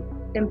swallowing,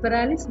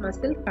 temporalis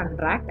muscle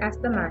contract as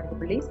the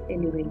mandible is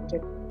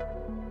elevated.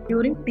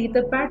 During teeth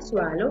apart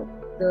swallow,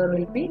 there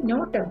will be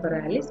no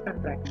temporalis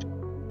contraction.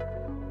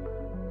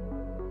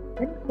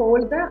 Then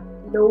hold the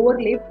lower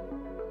lip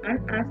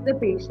and ask the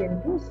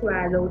patient to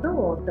swallow the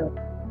water.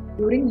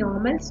 During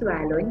normal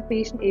swallowing,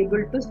 patient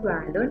able to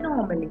swallow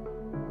normally.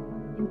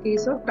 In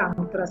case of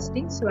tongue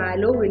thrusting,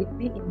 swallow will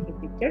be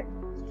inhibited.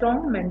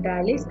 Strong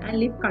mentalis and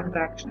lip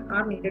contraction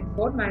are needed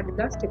for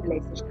mandibular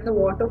stabilization, and the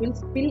water will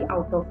spill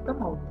out of the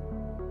mouth.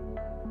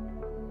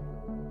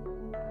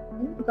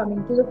 And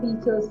coming to the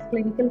features,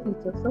 clinical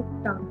features of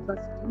tongue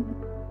thrusting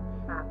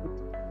habit.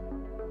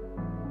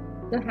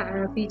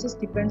 The features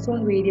depends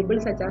on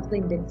variables such as the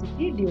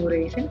intensity,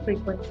 duration,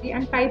 frequency,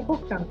 and type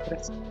of tongue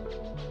thrust.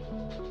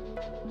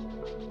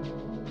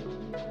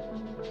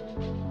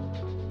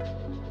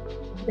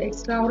 The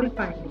extraoral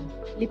findings.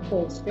 Lip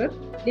posture.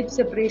 Lip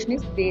separation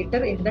is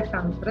greater in the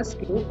tongue thrust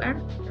group,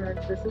 and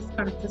this is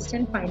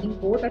consistent finding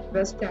both at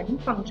rest and in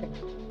function.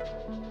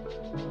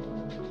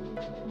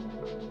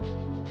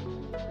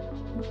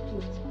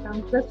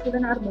 Tongue thrust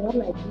children are more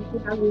likely to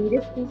have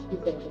various speech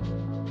disorders,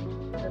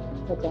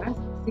 such as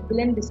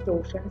sibilant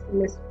distortions,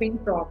 lisping,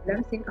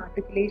 problems in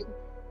articulation.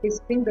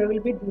 Lisping, there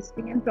will be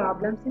lisping and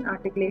problems in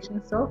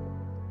articulations of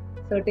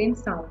certain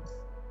sounds.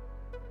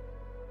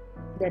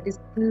 That is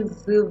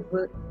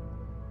the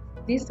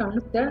these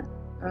sounds the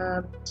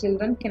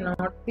children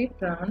cannot be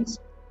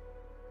pronounced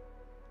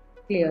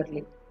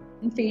clearly.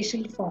 In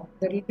facial form,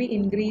 there will be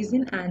increase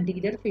in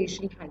anterior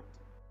facial height.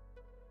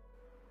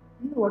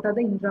 And what are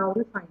the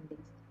intraural findings?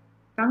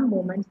 Tongue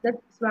movements. The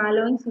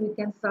swallowing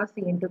sequences are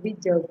seen to be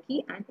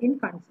jerky and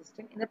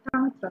inconsistent in the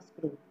tongue thrust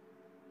group.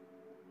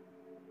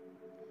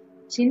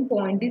 Chin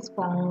point is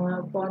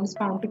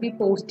found to be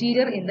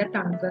posterior in the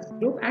tongue thrust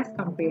group as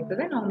compared to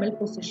the normal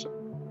position.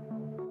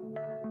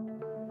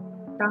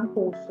 Tongue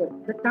posture.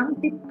 The tongue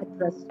tip at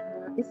rest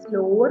is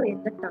lower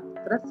in the tongue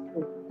thrust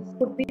group. This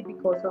could be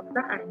because of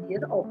the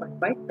anterior open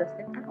bite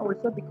present and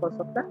also because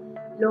of the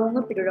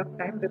longer period of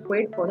time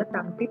required for the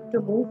tongue tip to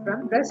move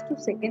from rest to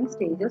second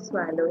stage of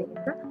swallowing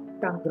in the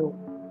tongue group.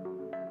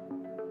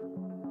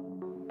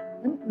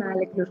 And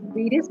malocclusion.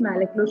 Various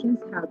malocclusions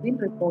have been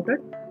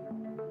reported.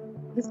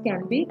 This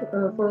can be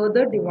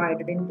further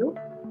divided into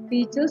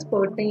features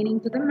pertaining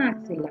to the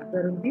maxilla.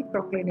 There will be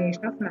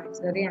proclination of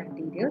maxillary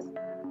anteriors,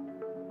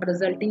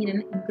 resulting in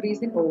an increase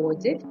in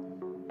overjet.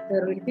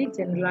 There will be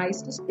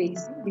generalized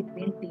spacing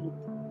between teeth.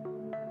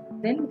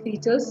 Then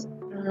features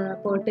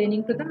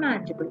pertaining to the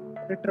mandible,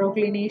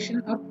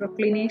 retroclination or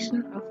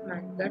proclination of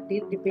mandibular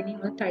teeth depending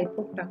on the type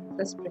of tongue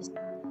thrust present.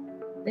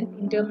 Then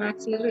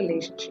intermaxillary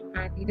relationship,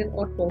 anterior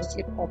or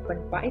posterior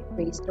open bite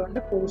based on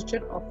the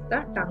posture of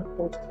the tongue,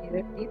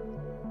 posterior teeth,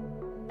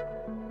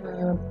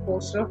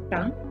 posture of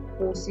tongue,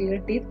 posterior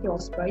teeth,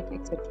 cross bite,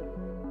 etc.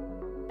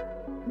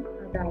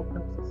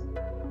 Diagnosis.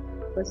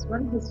 First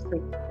one,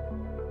 history.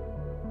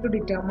 To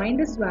determine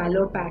the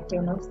swallow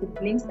pattern of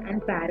siblings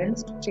and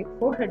parents, to check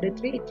for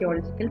hereditary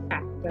etiological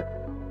factor.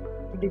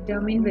 To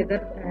determine whether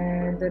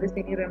there is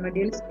any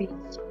remedial speech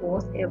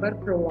was ever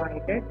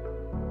provided.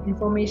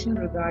 Information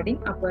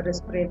regarding upper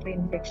respiratory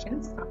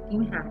infections,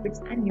 sucking habits,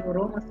 and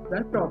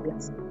neuromuscular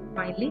problems.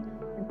 Finally,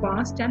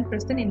 past and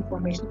present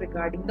information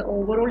regarding the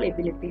overall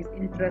abilities,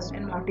 interest,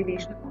 and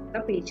motivation of the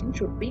patient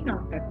should be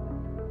noted.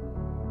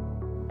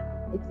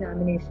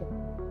 Examination.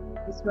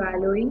 The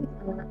swallowing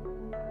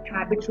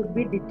habit should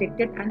be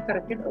detected and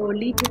corrected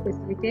early to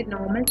facilitate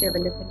normal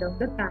development of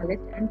the palate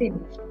and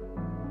dentition.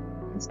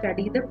 And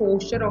study the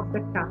posture of the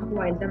tongue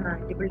while the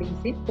mandible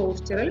is in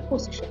postural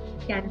position.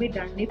 It can be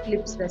done if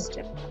lips rest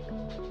apart.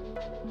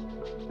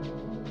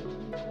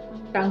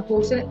 Tongue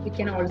posture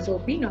can also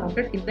be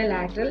noted in the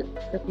lateral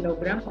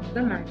cephalogram of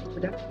the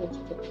mandibular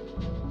posture.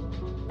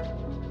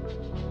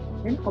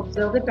 Then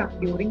observe the tongue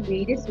during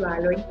various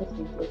swallowing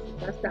procedures,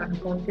 such as the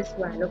unconscious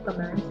swallow,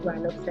 command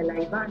swallow of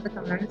saliva, and the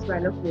command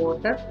swallow of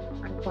water,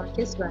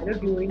 unconscious swallow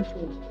during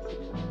chewing.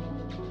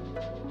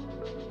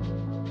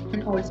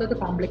 And also the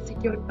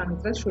complexity of tongue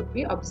thrust should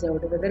be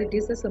observed, whether it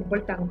is a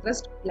simple tongue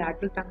thrust,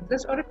 lateral tongue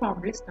thrust, or a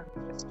complex tongue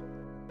thrust.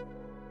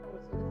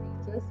 Also the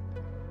features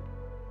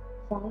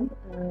found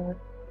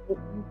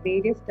in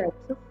various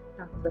types of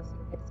tongue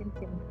thrusting. That's in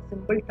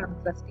simple tongue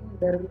thrusting,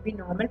 there will be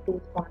normal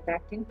tooth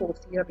contact in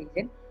posterior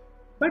region,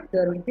 but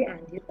there will be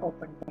anterior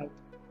open bite.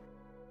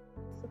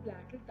 So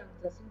lateral tongue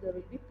thrusting, there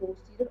will be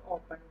posterior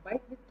open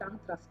bite with tongue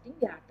thrusting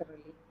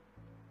laterally.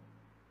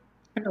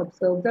 And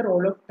observe the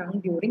role of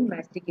tongue during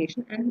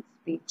mastication and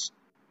speech.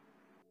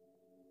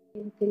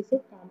 In case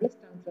of complex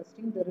tongue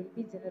thrusting, there will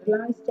be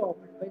generalized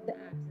open bite, the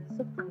absence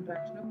of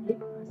contraction of lip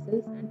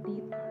muscles and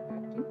teeth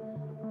contact in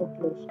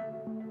occlusion.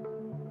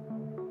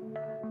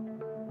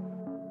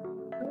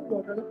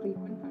 What are the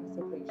treatment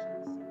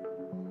considerations?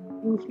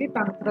 Usually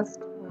tongue thrust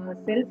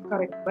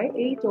self-correct by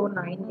 8 or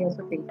 9 years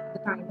of age, the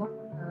time of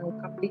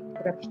complete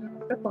eruption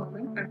of the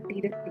permanent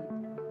anterior teeth.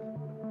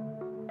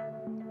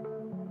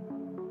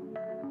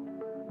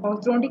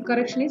 Orthodontic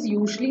correction is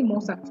usually more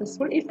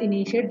successful if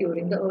initiated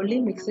during the early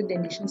mixed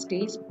dentition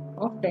stage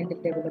of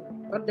dental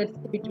development, or that's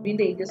between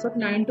the ages of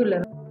 9 to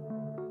 11.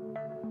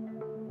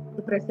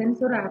 The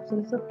presence or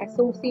absence of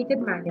associated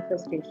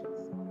manifestations.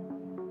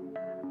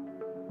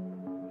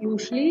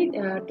 Usually,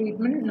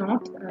 treatment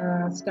not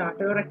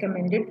started or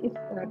recommended if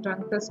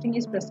tongue thrusting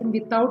is present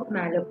without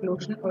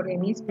malocclusion or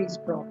any speech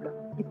problem.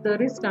 If there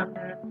is tongue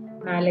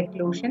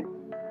malocclusion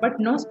but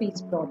no speech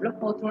problem,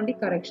 orthodontic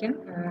correction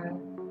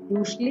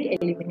usually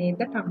eliminate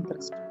the tongue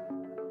thrust.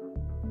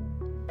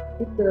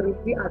 If there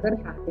will be other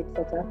habits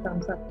such as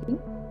thumb sucking,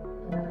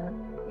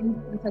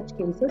 in such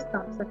cases,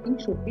 thumb sucking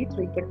should be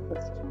treated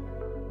first.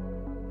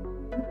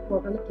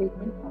 What are the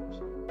treatment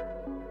options?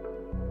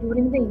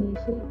 During the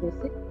initial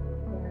visit,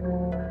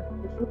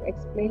 you should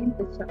explain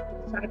the child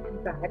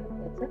and parent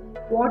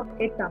what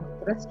a tongue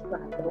thrust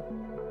swallow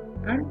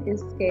and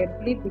is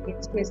carefully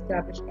begins to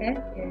establish a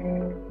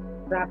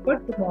rapport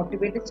to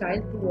motivate the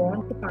child to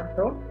want to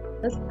control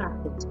his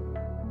habit.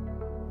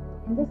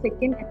 In the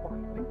second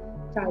appointment,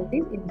 child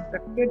is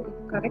instructed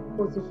in correct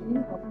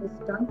positioning of his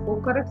tongue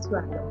for correct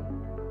swallowing.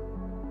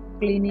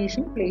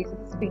 Clinician places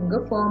his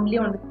finger firmly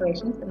on the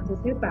patient's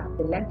incisive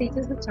papilla and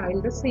teaches the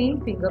child the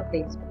same finger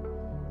placement.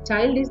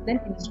 Child is then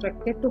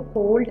instructed to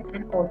hold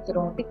an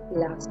orthodontic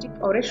elastic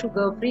or a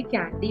sugar-free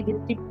candy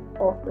with tip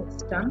of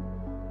his tongue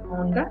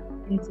on the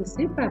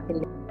incisive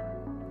papilla.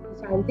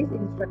 The child is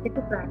instructed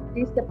to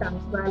practice the tongue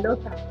swallow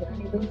pattern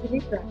and eventually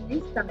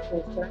practice tongue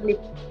posture and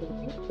lip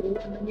breathing through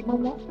a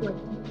minimum of 20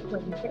 to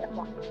 25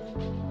 appointments.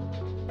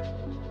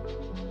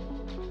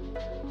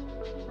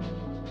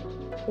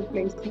 So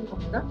placing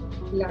of the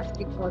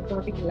elastic,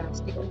 orthodontic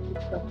elastic on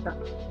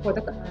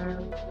the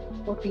tongue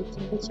for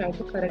teaching the child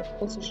the correct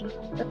position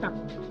of the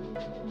tongue.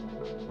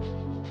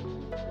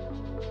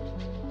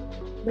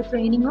 The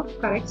training of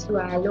correct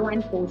swallow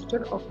and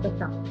posture of the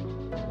tongue.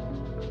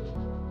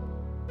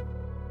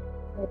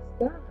 That's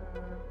the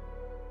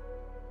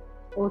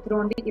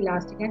orthodontic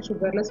elastic and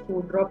sugarless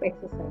food drop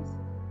exercise.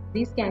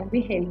 These can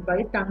be held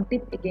by tongue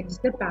tip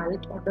against the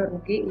palate or the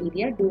rugae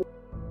area.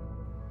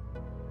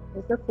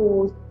 This is the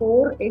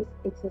 4X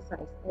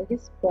exercise. That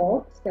is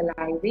spot,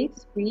 salivate,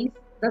 squeeze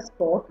the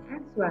spot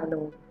and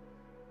swallow.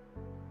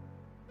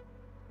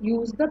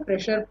 Use the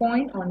pressure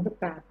point on the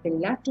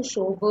papilla to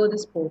show where the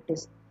spot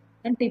is,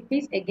 and tip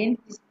is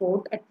against the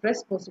spot at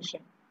rest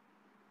position.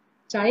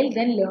 Child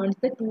then learns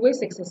the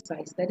 2S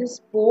exercise, that is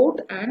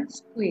spot and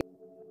squeeze.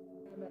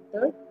 In the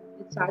method,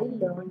 the child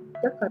learns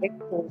the correct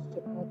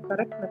posture or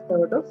correct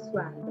method of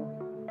swallowing.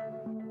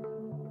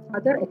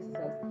 Other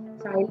exercise,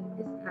 child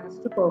has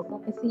to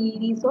perform a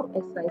series of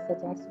exercises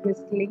such as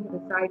whistling,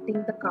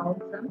 reciting the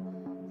count from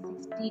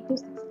 60 to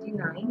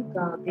 69,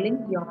 gargling,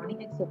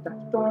 yawning, etc.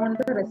 to tone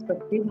the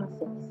respective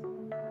muscles.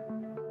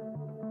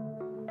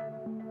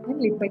 Then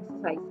lip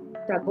exercise,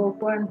 tug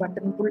over and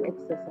button pull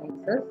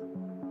exercises.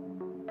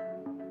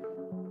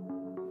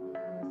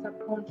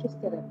 Subconscious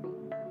therapy.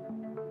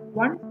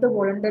 Once the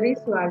voluntary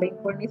swallowing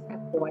point is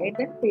acquired,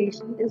 then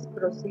patient is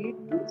proceed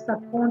to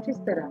subconscious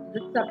therapy,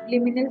 the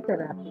subliminal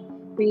therapy.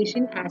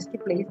 Patient has to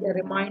place a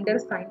reminder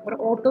sign or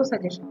auto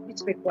suggestion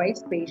which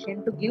requires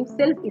patient to give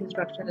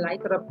self-instruction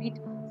like repeat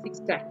 6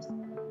 times.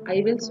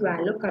 I will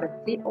swallow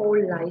correctly all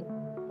night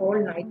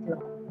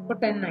long for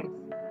 10 nights.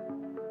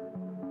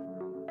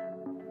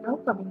 Now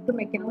coming to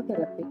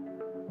mechanotherapy.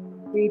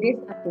 Various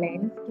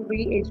appliances to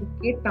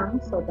re-educate tongue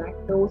so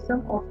that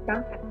dorsum of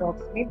tongue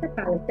approximate the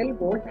palatal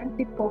wall and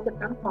tip of the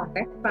tongue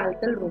contact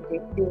palatal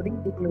rugae during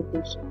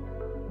deglutition.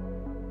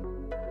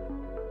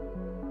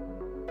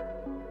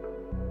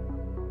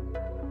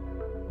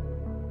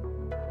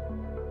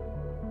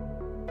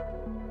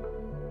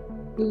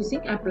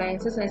 Using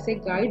appliances as a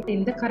guide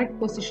in the correct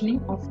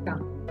positioning of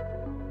tongue.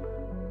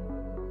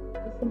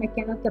 This is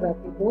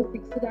mechanotherapy. Both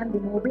fixed and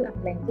removable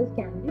appliances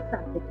can be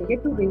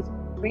fabricated to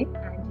restrain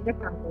anterior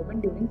tongue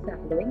movement during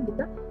swallowing with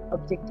the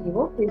objective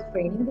of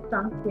restraining the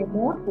tongue to a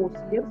more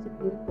posterior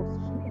superior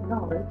position in the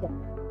oral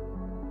cavity.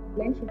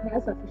 The appliance should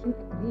have sufficient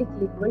acrylic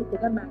liquid to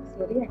the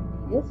maxillary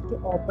anteriors to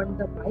open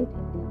the bite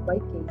in deep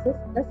bite cases,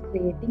 thus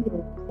creating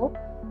room for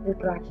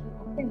retraction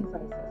of the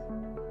incisors.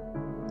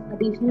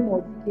 Additional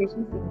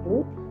modifications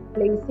include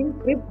placing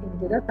crib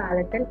into the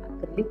palatal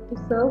acrylic to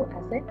serve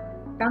as a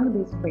tongue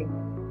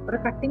restrainer, or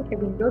cutting a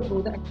window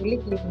through the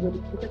acrylic liquid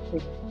to the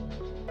crib.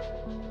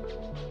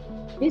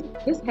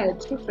 This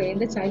helps to train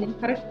the child in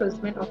correct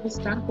placement of his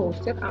tongue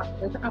posture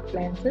after the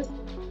appliance is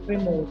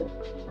removed.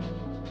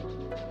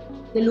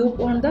 The loop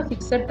on the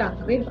fixed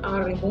tongue rib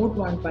are removed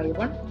one by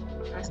one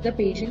as the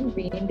patient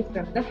weaned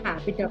from the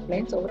habit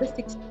appliance over the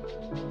 6 months.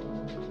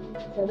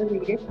 These are the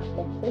various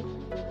appliances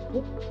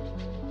used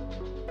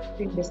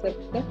to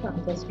intercept the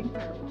tongue thrusting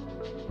habit.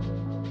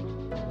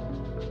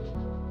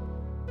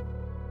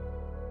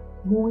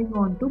 Moving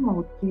on to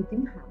mouth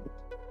breathing habit.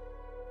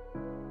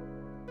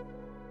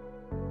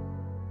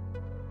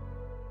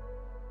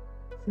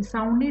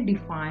 Soundly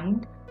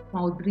defined,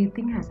 mouth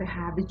breathing has a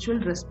habitual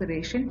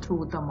respiration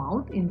through the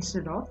mouth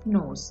instead of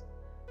nose.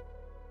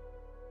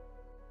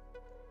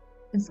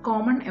 It's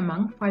common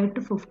among 5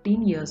 to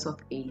 15 years of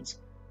age.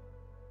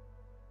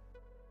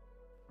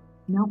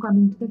 Now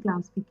coming to the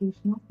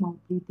classification of mouth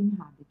breathing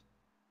habit.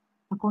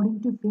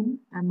 According to Finn,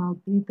 a mouth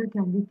breather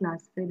can be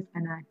classified as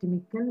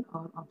anatomical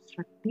or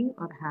obstructive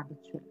or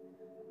habitual.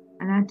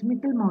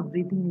 Anatomical mouth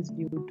breathing is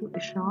due to a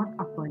short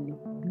upper lip.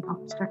 And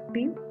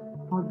obstructive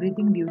mouth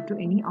breathing due to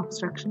any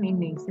obstruction in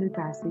nasal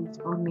passage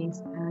or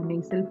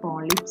nasal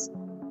polyps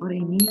or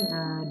any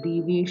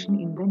deviation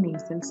in the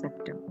nasal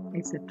septum,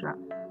 etc.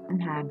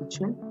 And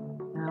habitual.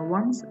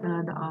 Once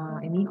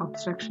any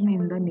obstruction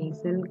in the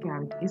nasal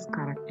cavity is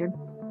corrected,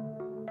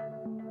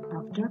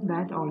 after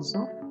that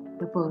also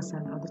the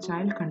person or the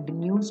child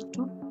continues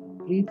to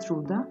breathe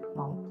through the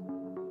mouth.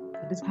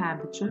 It is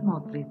habitual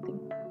mouth breathing.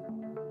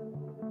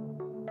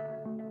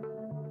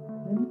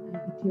 Then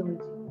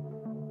etiology.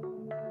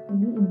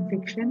 Any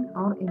infection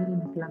or any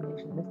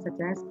inflammation, such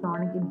as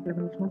chronic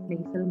inflammation of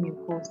nasal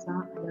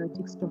mucosa,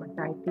 allergic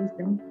stomatitis,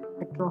 then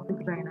atrophic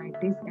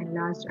rhinitis,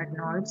 enlarged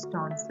adenoids,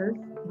 tonsils,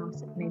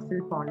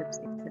 nasal polyps,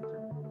 etc.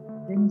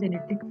 Then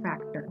genetic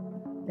factor,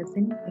 as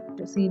in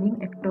seen in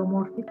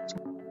ectomorphic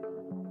child.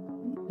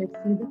 Let's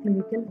see the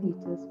clinical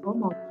features for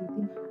mouth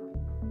breathing.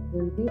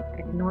 There will be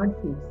adenoid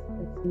face,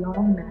 that's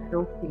long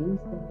narrow face,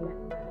 then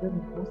narrow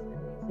nose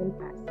and nasal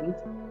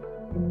passage,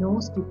 the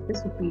nose tipped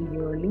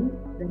superiorly,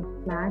 then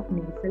flat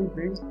nasal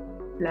bridge,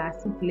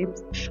 flaccid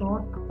lips,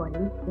 short upper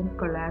lip, then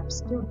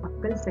collapsed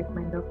buccal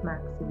segment of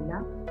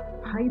maxilla,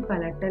 high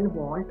palatal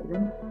vault,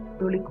 then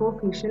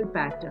dolichofacial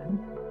pattern,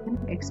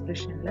 and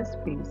expressionless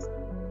face.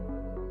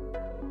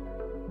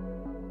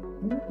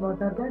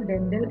 What are the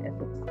dental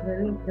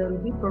effects? There will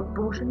be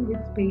protrusion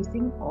with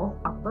spacing of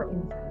upper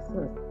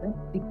incisors, then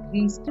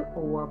decreased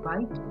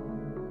overbite,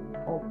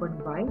 open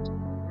bite,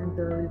 and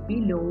there will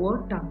be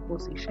lower tongue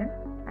position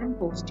and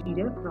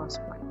posterior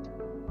crossbite.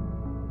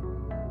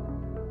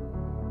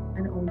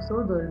 And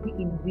also there will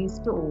be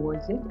increased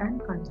overjet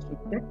and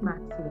constricted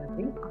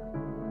maxillary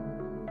artery.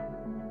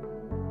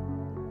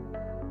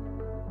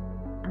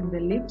 And the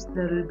lips,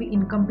 there will be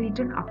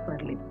incompetent upper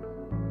lip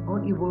or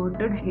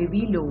everted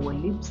heavy lower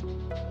lips.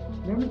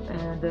 Then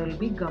there will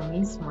be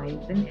gummy smile.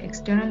 Then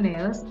external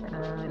nares,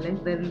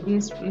 like there will be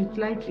a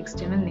slit-like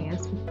external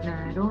nares with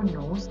narrow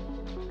nose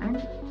and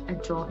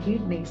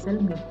atrophied nasal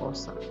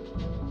mucosa.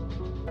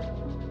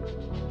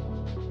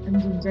 And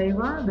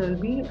gingiva, there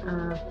will be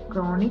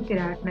chronic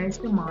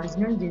keratinized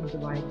marginal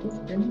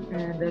gingivitis. Then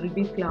there will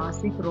be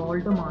classic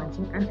rolled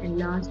margin and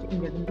enlarged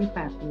indentary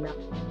papilla,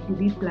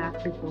 heavy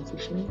plaque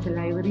deposition,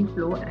 salivary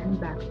flow, and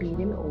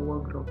bacterial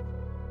overgrowth.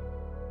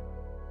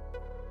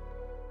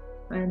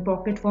 And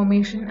pocket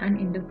formation and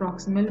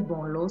interproximal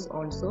bone loss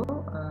also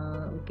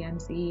we can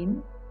see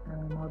in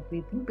mouth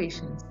breathing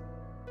patients.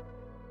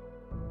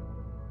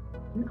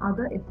 And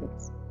other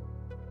effects,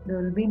 there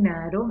will be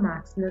narrow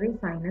maxillary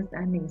sinus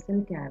and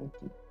nasal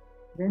cavity,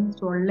 then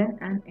swollen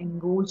and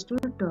engorged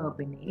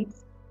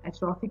turbinates,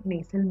 atrophic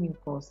nasal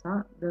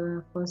mucosa.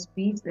 For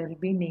speech, there will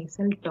be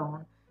nasal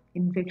tone,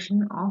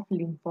 infection of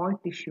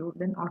lymphoid tissue,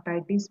 then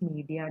otitis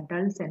media,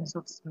 dull sense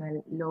of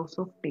smell, loss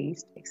of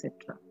taste, etc.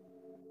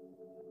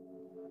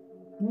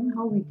 Then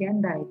how we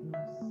can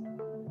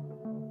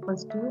diagnose?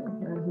 First,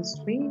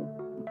 history.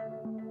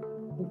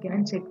 We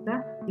can check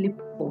the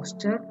lip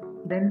posture.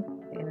 Then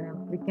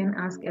we can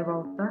ask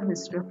about the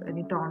history of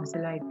any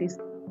tonsillitis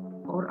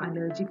or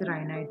allergic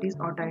rhinitis,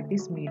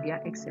 otitis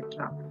media,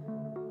 etc.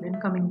 Then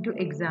coming to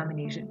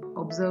examination,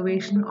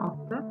 observation of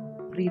the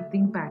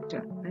breathing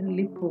pattern, then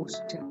lip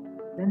posture,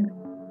 then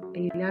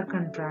alar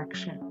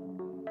contraction,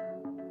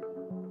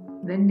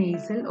 then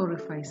nasal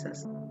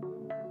orifices.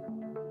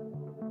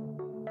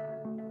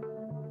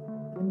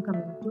 Then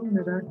coming to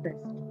mirror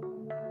test,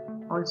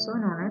 also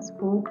known as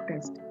fog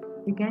test.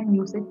 We can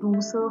use a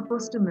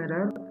two-surfaced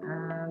mirror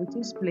which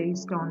is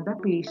placed on the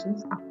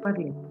patient's upper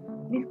lip.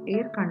 If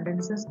air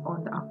condenses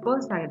on the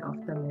upper side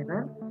of the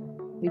mirror,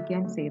 we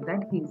can say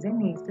that he is a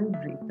nasal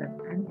breather,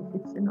 and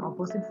if it's in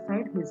opposite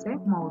side, he is a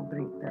mouth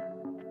breather.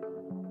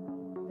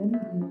 Then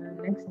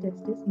next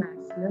test is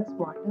maxillary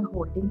water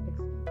holding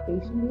test.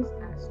 Patient is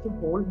asked to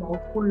hold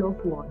mouthful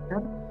of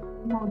water.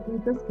 Mouth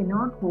breathers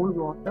cannot hold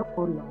water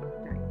for long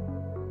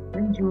time.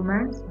 Then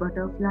Jumann's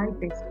butterfly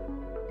test.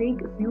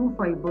 Take a few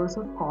fibers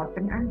of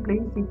cotton and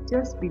place it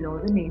just below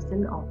the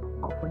nasal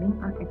opening.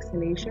 On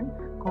exhalation,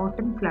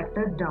 cotton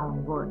flutters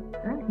downward,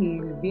 and he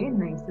will be a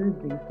nasal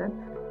breather.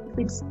 If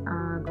it's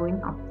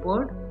going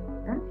upward,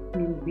 then he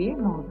will be a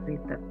mouth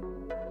breather.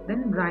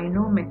 Then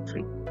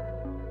rhinometry.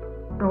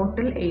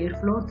 Total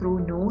airflow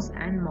through nose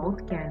and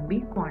mouth can be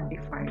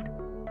quantified.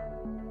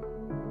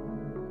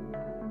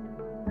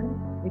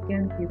 And we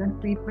can see the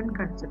treatment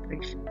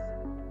considerations.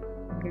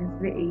 We can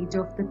see the age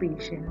of the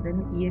patient, then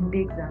ENT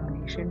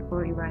examination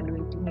for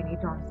evaluating any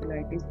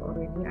tonsillitis or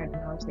any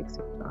adenoids,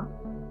 etc.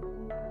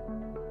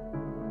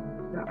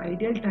 The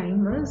ideal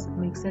time is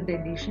mixed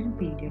dentition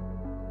period.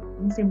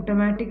 In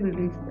symptomatic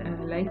relief,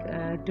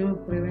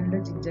 to prevent the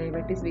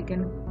gingivitis, we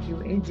can give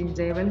a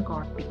gingival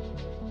coating.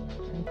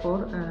 And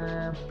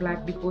for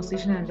plaque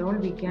deposition and all,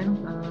 we can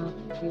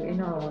give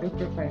an oral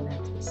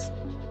prophylaxis.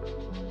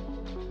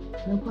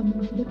 Now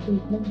coming to the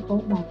treatment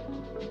for mouth.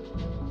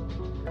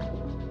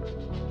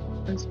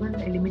 First one,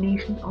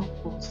 elimination of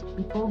force.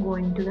 Before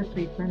going to the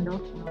treatment of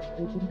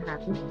breathing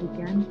habit,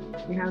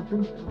 we have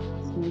to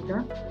see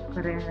the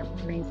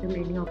nasal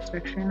any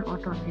obstruction or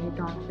any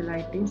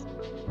tonsillitis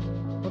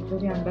or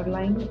the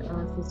underlying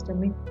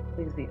systemic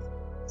disease.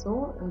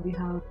 So we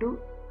have to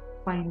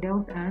find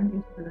out,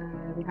 and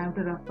if we have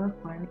to refer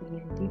for an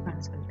ENT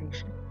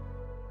consultation.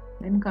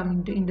 Then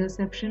coming to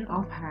interception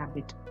of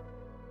habit,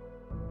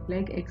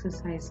 like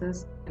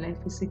exercises,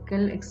 like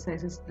physical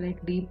exercises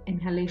like deep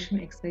inhalation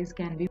exercise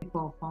can be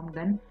performed.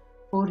 Then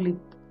for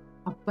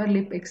upper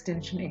lip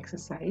extension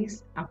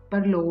exercise,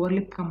 upper lower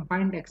lip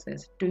combined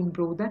exercise to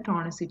improve the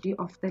tonicity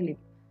of the lip.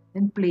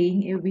 Then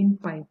playing a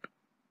windpipe.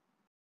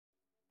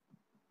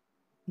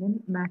 Then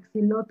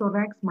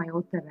maxillothorax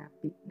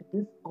myotherapy, that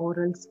is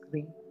oral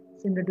screen.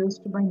 It's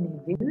introduced by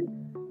Neville.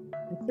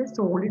 It's a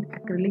solid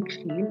acrylic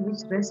shield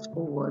which rests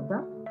over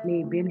the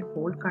labial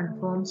fold,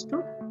 conforms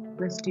to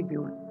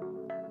vestibule,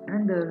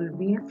 and there will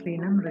be a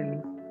phrenum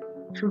relief.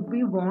 Should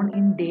be worn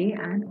in day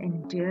and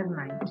entire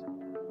night.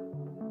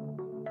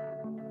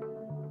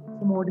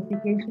 So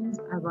modifications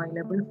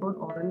available for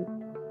oral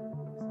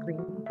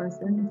screen.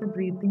 Person is a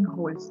breathing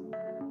holes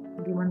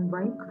given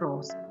by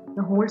Cross.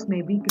 The holes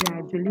may be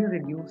gradually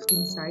reduced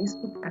in size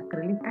with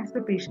acrylic as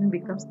the patient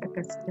becomes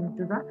accustomed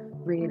to the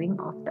wearing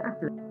of the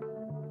appliance.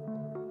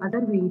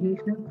 Other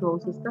variational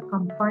clause is the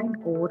combined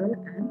oral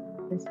and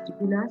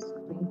vestibular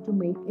screen to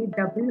make a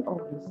double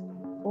oral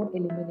for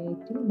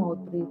eliminating mouth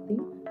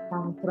breathing,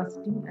 tongue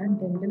thrusting, and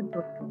dental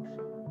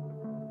protrusion.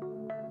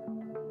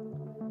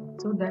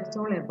 So that's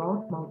all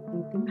about mouth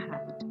breathing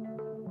habit.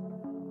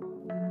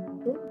 The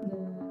next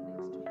habit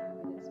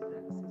is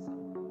bruxism.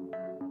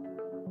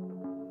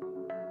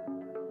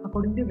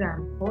 According to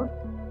Ramford,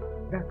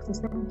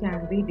 bruxism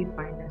can be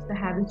defined as the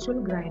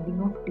habitual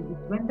grinding of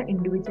teeth when the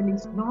individual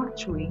is not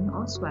chewing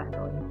or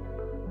swallowing.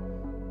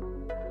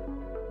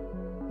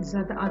 These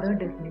are the other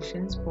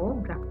definitions for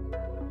bruxism.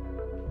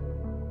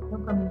 Now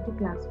coming to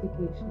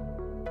classification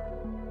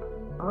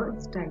or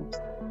its types.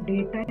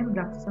 Daytime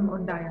bruxism or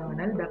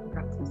diurnal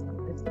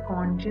bruxism. It's the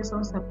conscious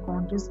or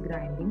subconscious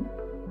grinding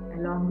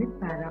along with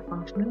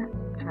parafunctional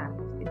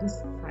habits. It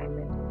is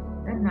silent.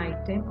 Then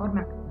nighttime or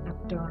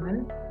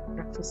nocturnal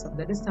bruxism,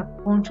 that is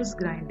subconscious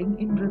grinding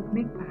in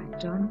rhythmic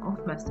pattern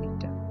of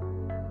masseter.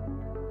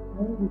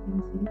 Now we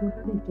can see what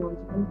are the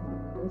etiological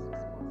factors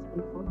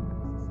responsible for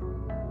bruxism.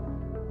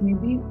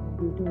 Maybe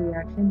due to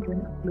reaction to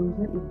an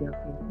occlusal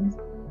interference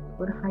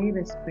or high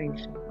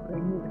respiration or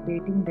any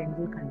irritating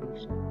dental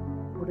condition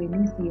or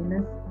any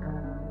CNS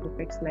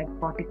defects like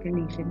cortical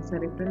lesion,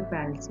 cerebral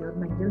palsy or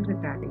mental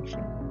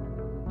retardation.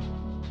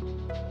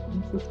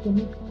 And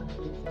systemic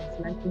reasons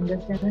like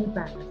intestinal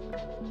parasites,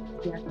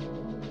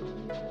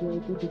 GI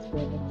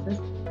disturbances,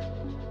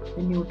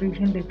 the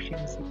nutrition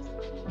deficiencies,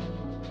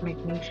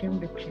 magnesium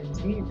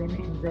deficiency, then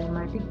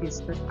enzymatic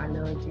distress,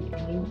 allergy,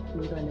 any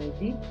food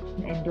allergy,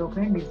 and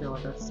endocrine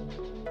disorders.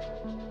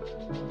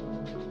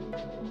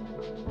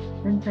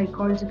 Then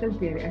psychological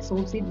theory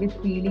associated with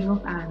feeling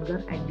of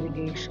anger,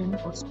 aggregation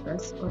or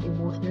stress or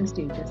emotional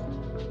status.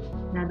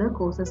 Another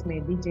causes may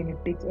be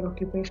genetics or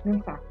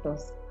occupational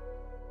factors,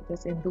 such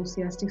as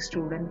enthusiastic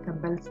student,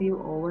 compulsive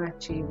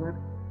overachiever,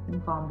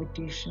 and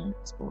competition,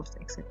 sports,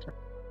 etc.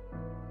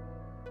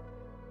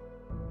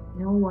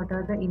 Now, what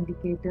are the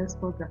indicators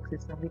for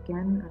bruxism? We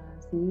can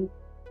see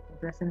the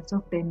presence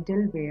of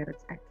dental wear,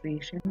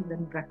 accretion,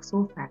 then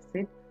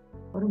bruxopacet,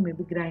 or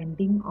maybe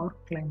grinding or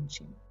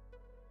clenching.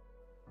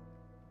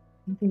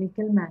 In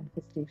clinical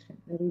manifestation,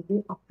 there will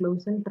be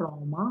occlusal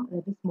trauma,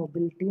 that is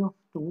mobility of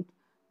tooth,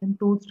 and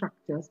tooth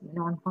structures.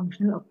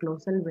 Non-functional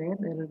occlusal wear,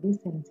 there will be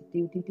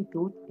sensitivity to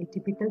tooth,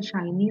 atypical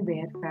shiny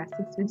wear,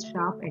 facets with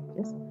sharp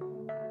edges.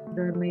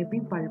 There may be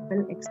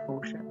pulpal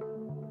exposure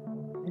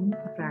and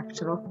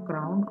fracture of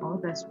crown or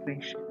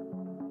respiration.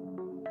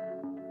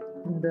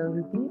 And there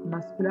will be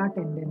muscular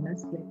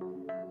tenderness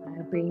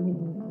like pain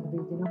in the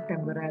region of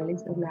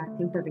temporalis or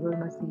lateral pterygoid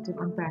masseter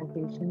on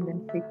palpation,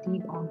 then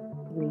fatigue on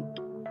wake,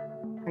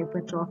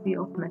 hypertrophy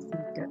of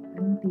masseter,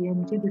 and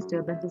TMJ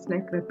disturbances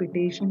like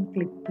repetition,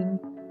 clicking,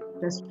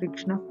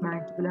 restriction of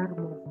mandibular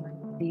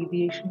movement,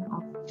 deviation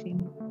of chin.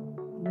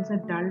 These are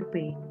dull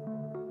pain.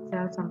 These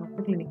are some of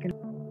the clinical.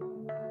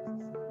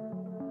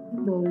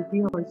 There will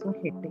be also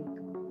headache.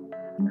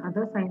 And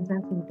other signs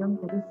and symptoms,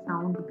 there is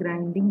sound,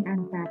 grinding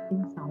and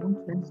tapping sounds,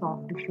 then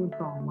soft tissue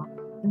trauma,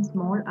 then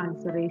small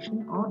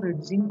ulceration or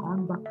ridging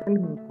on buccal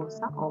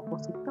mucosa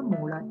opposite the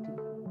molar teeth.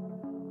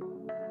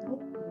 So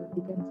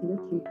we can see the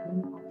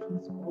treatment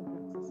options for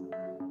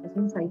bruxism. As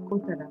in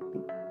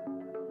psychotherapy,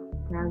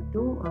 we have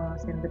to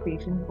send the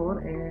patient for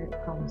a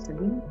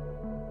counseling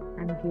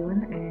and given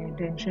a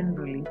tension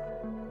relief,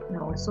 and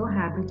also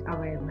habit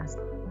awareness.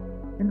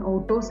 Then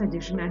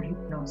auto-suggestion and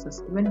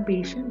hypnosis, when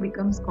patient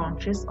becomes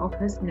conscious of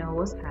his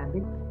nervous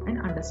habit and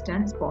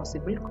understands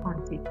possible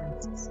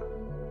consequences.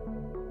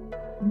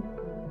 And,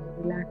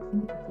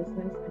 relaxing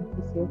exercise and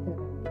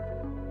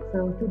physiotherapy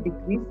serve to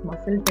decrease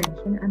muscle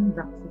tension and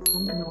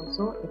bruxism, and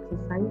also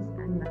exercise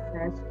and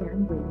massage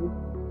can relieve.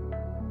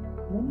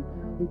 Then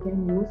we can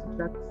use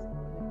drugs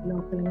like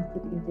localized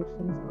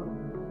injections or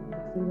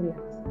muscle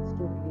relaxants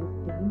to relieve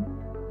pain,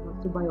 and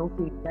also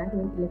biofeedback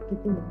like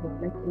electrical impulse,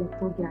 like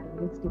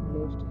electrogalvanic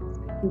stimulations,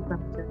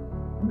 acupuncture,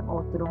 and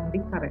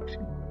orthodontic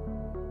correction.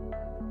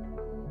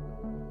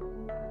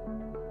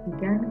 You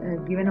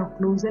can give an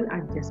occlusal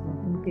adjustment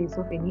in case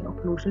of any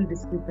occlusal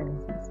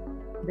discrepancies.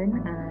 Then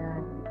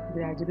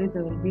gradually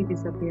there will be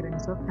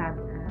disappearance of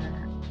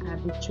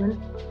habitual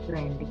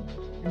grinding,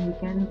 and we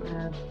can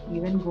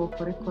even go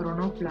for a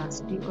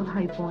coronoplasty or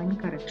high point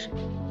correction.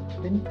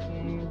 Then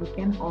we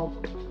can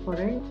opt for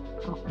a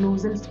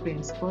occlusal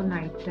splints for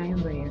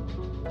nighttime wear.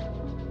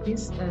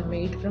 This is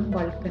made from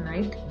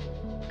vulcanite,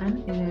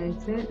 and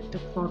it's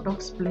a sort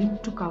of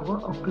splint to cover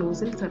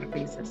occlusal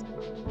surfaces.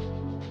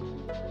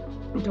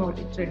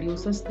 It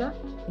reduces the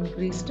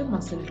increased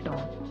muscle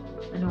tone.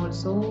 And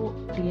also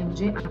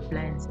TMJ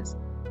appliances,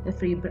 the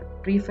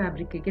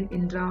prefabricated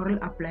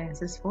intraoral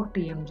appliances for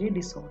TMJ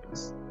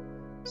disorders.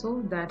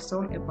 So that's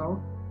all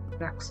about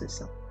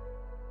bruxism.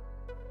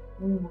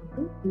 Moving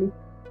on to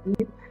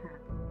lip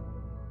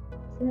habit.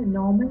 So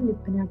normal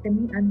lip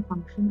anatomy and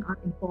function are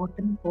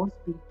important for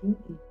speaking,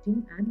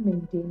 eating, and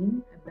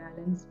maintaining a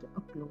balanced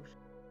occlusion.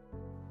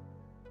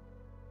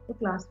 The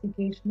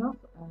classification of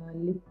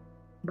lip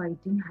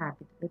biting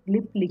habit, like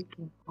lip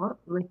licking or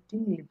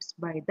wetting lips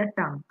by the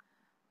tongue,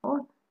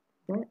 or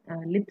the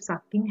lip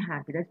sucking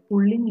habit, that's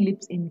pulling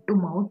lips into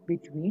mouth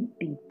between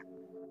teeth.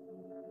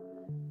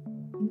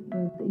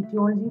 The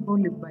etiology for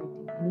lip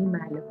biting, any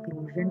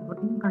malocclusion or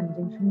in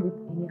conjunction with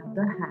any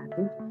other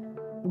habit,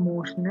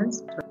 emotional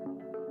stress.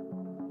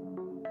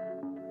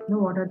 Now,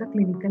 what are the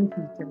clinical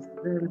features?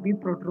 There will be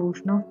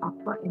protrusion of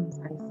upper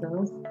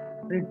incisors,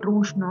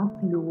 retrusion of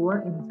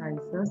lower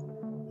incisors.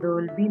 There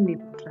will be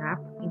lip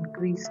trap,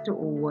 increased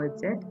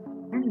overjet,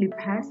 and lip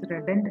has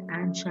reddened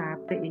and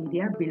chapped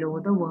area below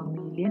the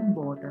vermilion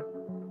border.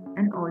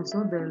 And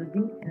also there will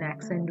be an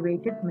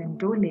accentuated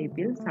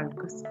mentolabial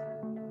sulcus.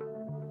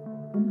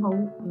 And how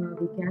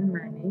we can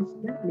manage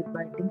the lip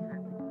biting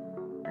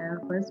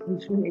habit? First,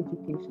 visual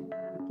education.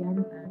 We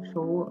can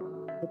show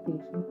the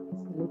patient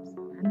his lips,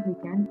 and we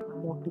can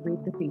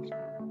motivate the patient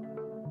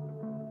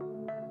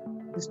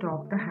to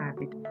stop the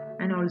habit.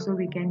 And also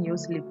we can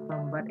use lip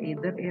bumper,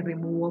 either a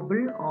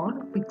removable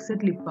or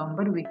fixed lip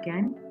bumper we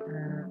can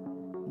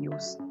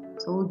use.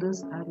 So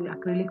this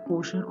acrylic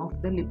portion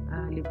of the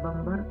lip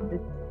bumper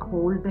that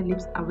hold the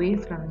lips away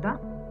from the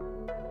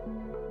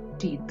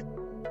teeth.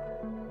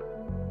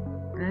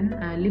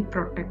 And lip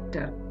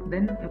protector.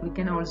 Then we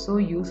can also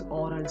use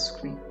oral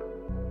screen.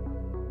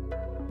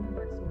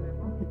 That's all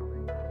about lip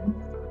biting.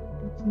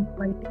 Cheek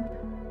biting.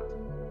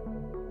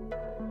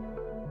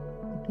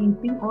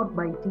 Keeping or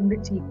biting the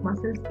cheek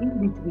muscles in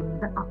between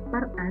the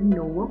upper and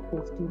lower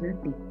posterior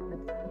teeth.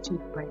 That's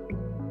cheek biting.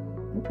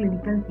 The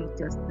clinical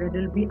features, there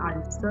will be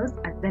ulcers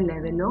at the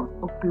level of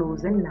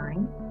occlusal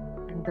line,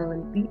 and there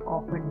will be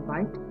open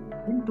bite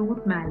and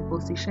tooth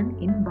malposition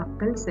in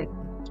buccal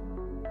segment.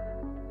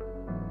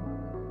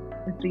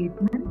 The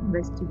treatment,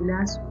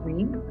 vestibular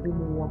screen,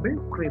 removable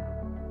crib.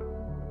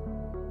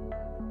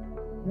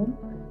 Then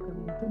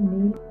coming to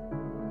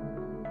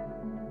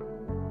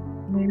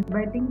nail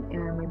biting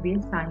may be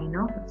a sign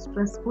of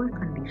stressful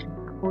condition.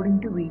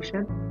 According to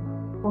Vischer,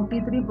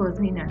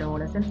 43% in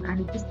adolescents, and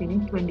it is seen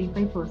in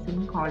 25%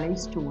 in college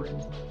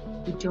students.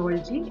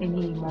 Etiology,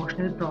 any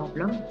emotional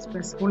problem,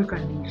 stressful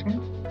condition,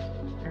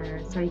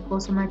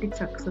 psychosomatic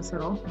successor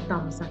of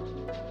thumb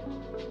sucking.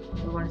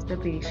 So once the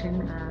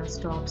patient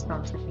stops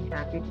thumb sucking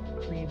habit,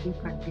 maybe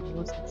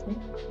continues as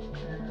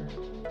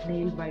a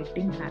nail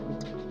biting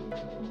habit.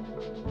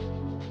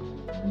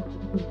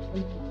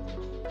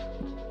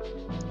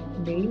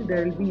 Nail,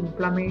 there will be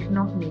inflammation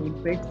of nail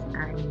beds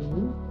and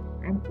nail,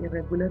 and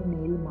irregular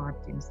nail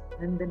margins.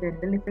 And the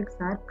dental effects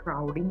are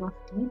crowding of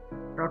teeth,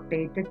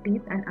 rotated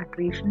teeth, and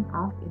accretion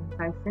of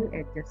incisal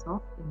edges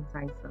of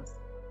incisors.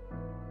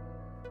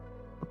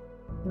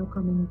 Now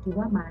coming to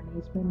the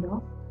management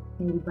of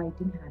nail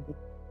biting habit.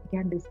 We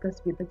can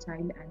discuss with the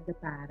child and the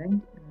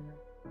parent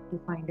to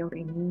find out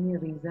any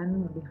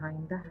reason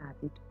behind the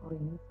habit, or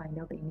find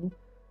out any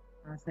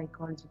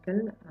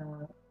psychological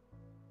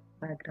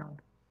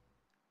background.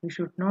 We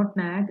should not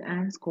nag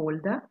and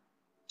scold the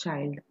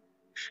child.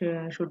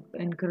 Should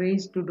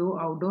encourage to do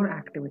outdoor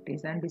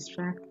activities and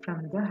distract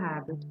from the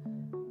habit.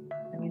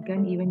 And we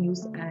can even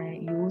use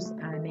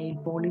nail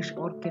polish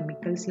or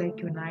chemicals like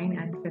quinine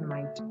and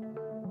femite.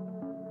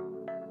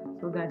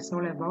 So that's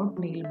all about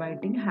nail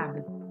biting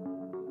habit.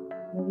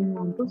 Moving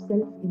on to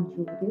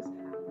self-injurious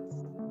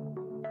habits.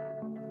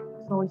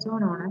 It's also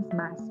known as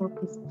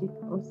masochistic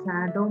or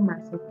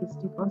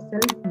sadomasochistic or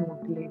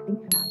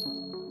self-mutilating habit.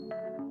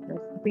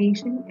 The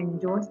patient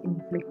enjoys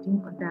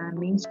inflicting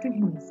damage to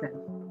himself.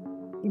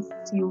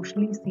 It's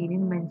usually seen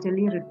in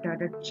mentally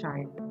retarded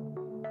child.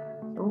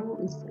 So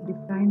it's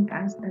defined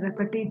as a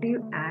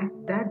repetitive act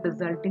that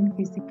results in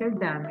physical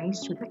damage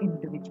to the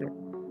individual.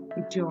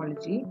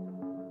 Etiology,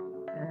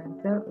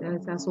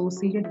 it's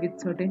associated with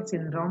certain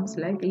syndromes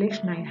like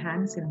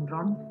Lesch-Nyhan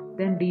syndrome,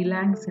 then De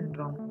Lange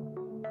syndrome.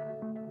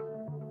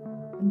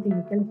 And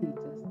clinical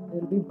features, There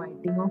will be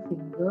biting of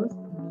fingers,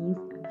 knees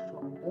and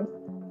shoulders,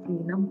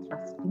 frenum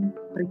thrusting,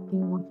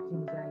 pricking of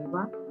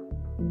gingiva,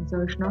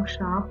 insertion of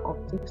sharp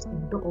objects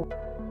into open.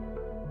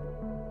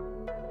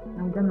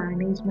 Now the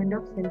management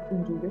of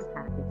self-injurious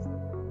habits.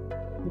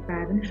 The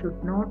parents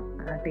should not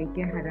take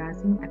a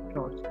harassing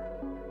approach.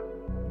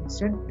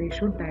 Instead, they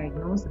should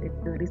diagnose if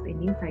there is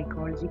any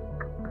psychological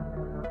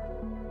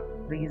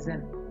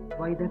reason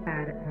why the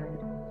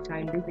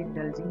child is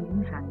indulging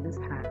in this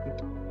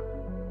habit.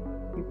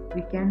 If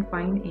we can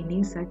find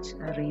any such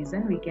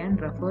reason, we can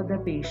refer the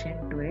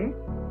patient to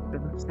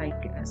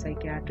a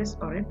psychiatrist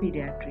or a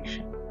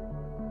pediatrician.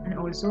 And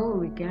also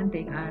we can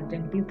take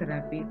adjunctive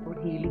therapy for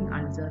healing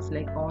ulcers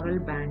like oral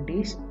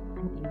bandage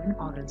and even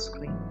oral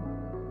screen.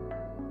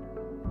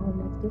 Now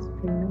next is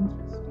frenum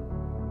thrusting.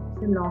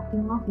 It's a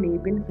locking of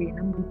labial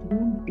frenum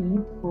between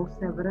teeth for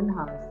several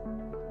hours.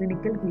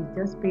 Clinical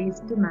features: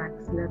 spaced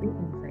maxillary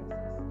incisors.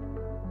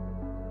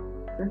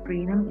 The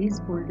frenum is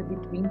pulled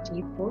between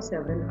teeth for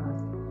several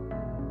hours.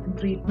 And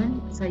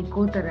treatment: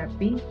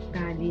 psychotherapy,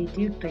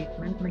 palliative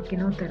treatment,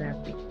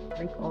 mechanotherapy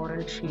like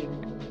oral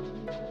shield.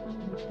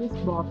 Next is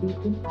bobby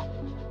pin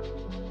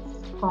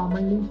operation.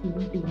 Commonly seen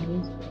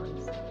teenage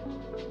boys.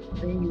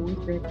 They use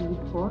their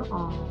teeth for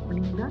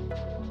opening the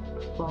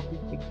bobby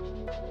pin.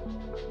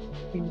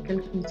 Clinical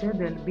feature: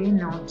 there will be a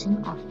notching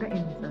of the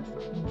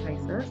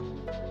incisors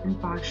and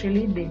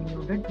partially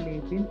denuded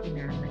labial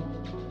enamel.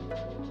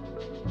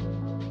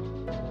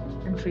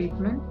 And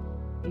treatment: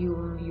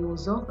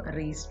 use of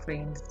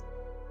restraints.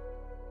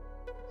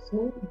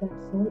 So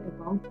that's all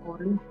about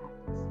oral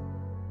habits.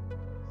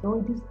 So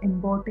it is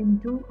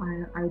important to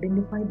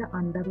identify the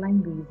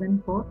underlying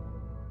reason for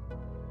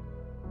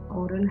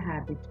oral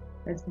habit.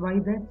 That's why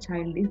the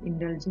child is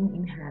indulging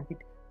in habit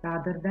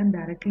rather than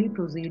directly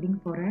proceeding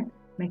for a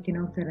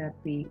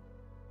mechanotherapy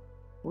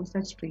or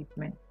such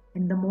treatment.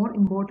 And the more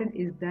important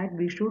is that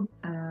we should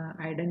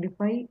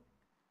identify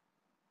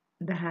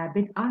the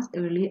habit as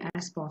early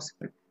as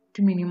possible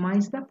to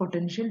minimize the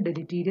potential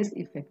deleterious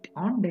effect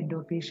on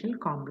dentofacial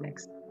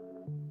complex.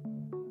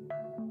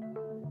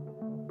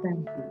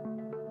 Thank you.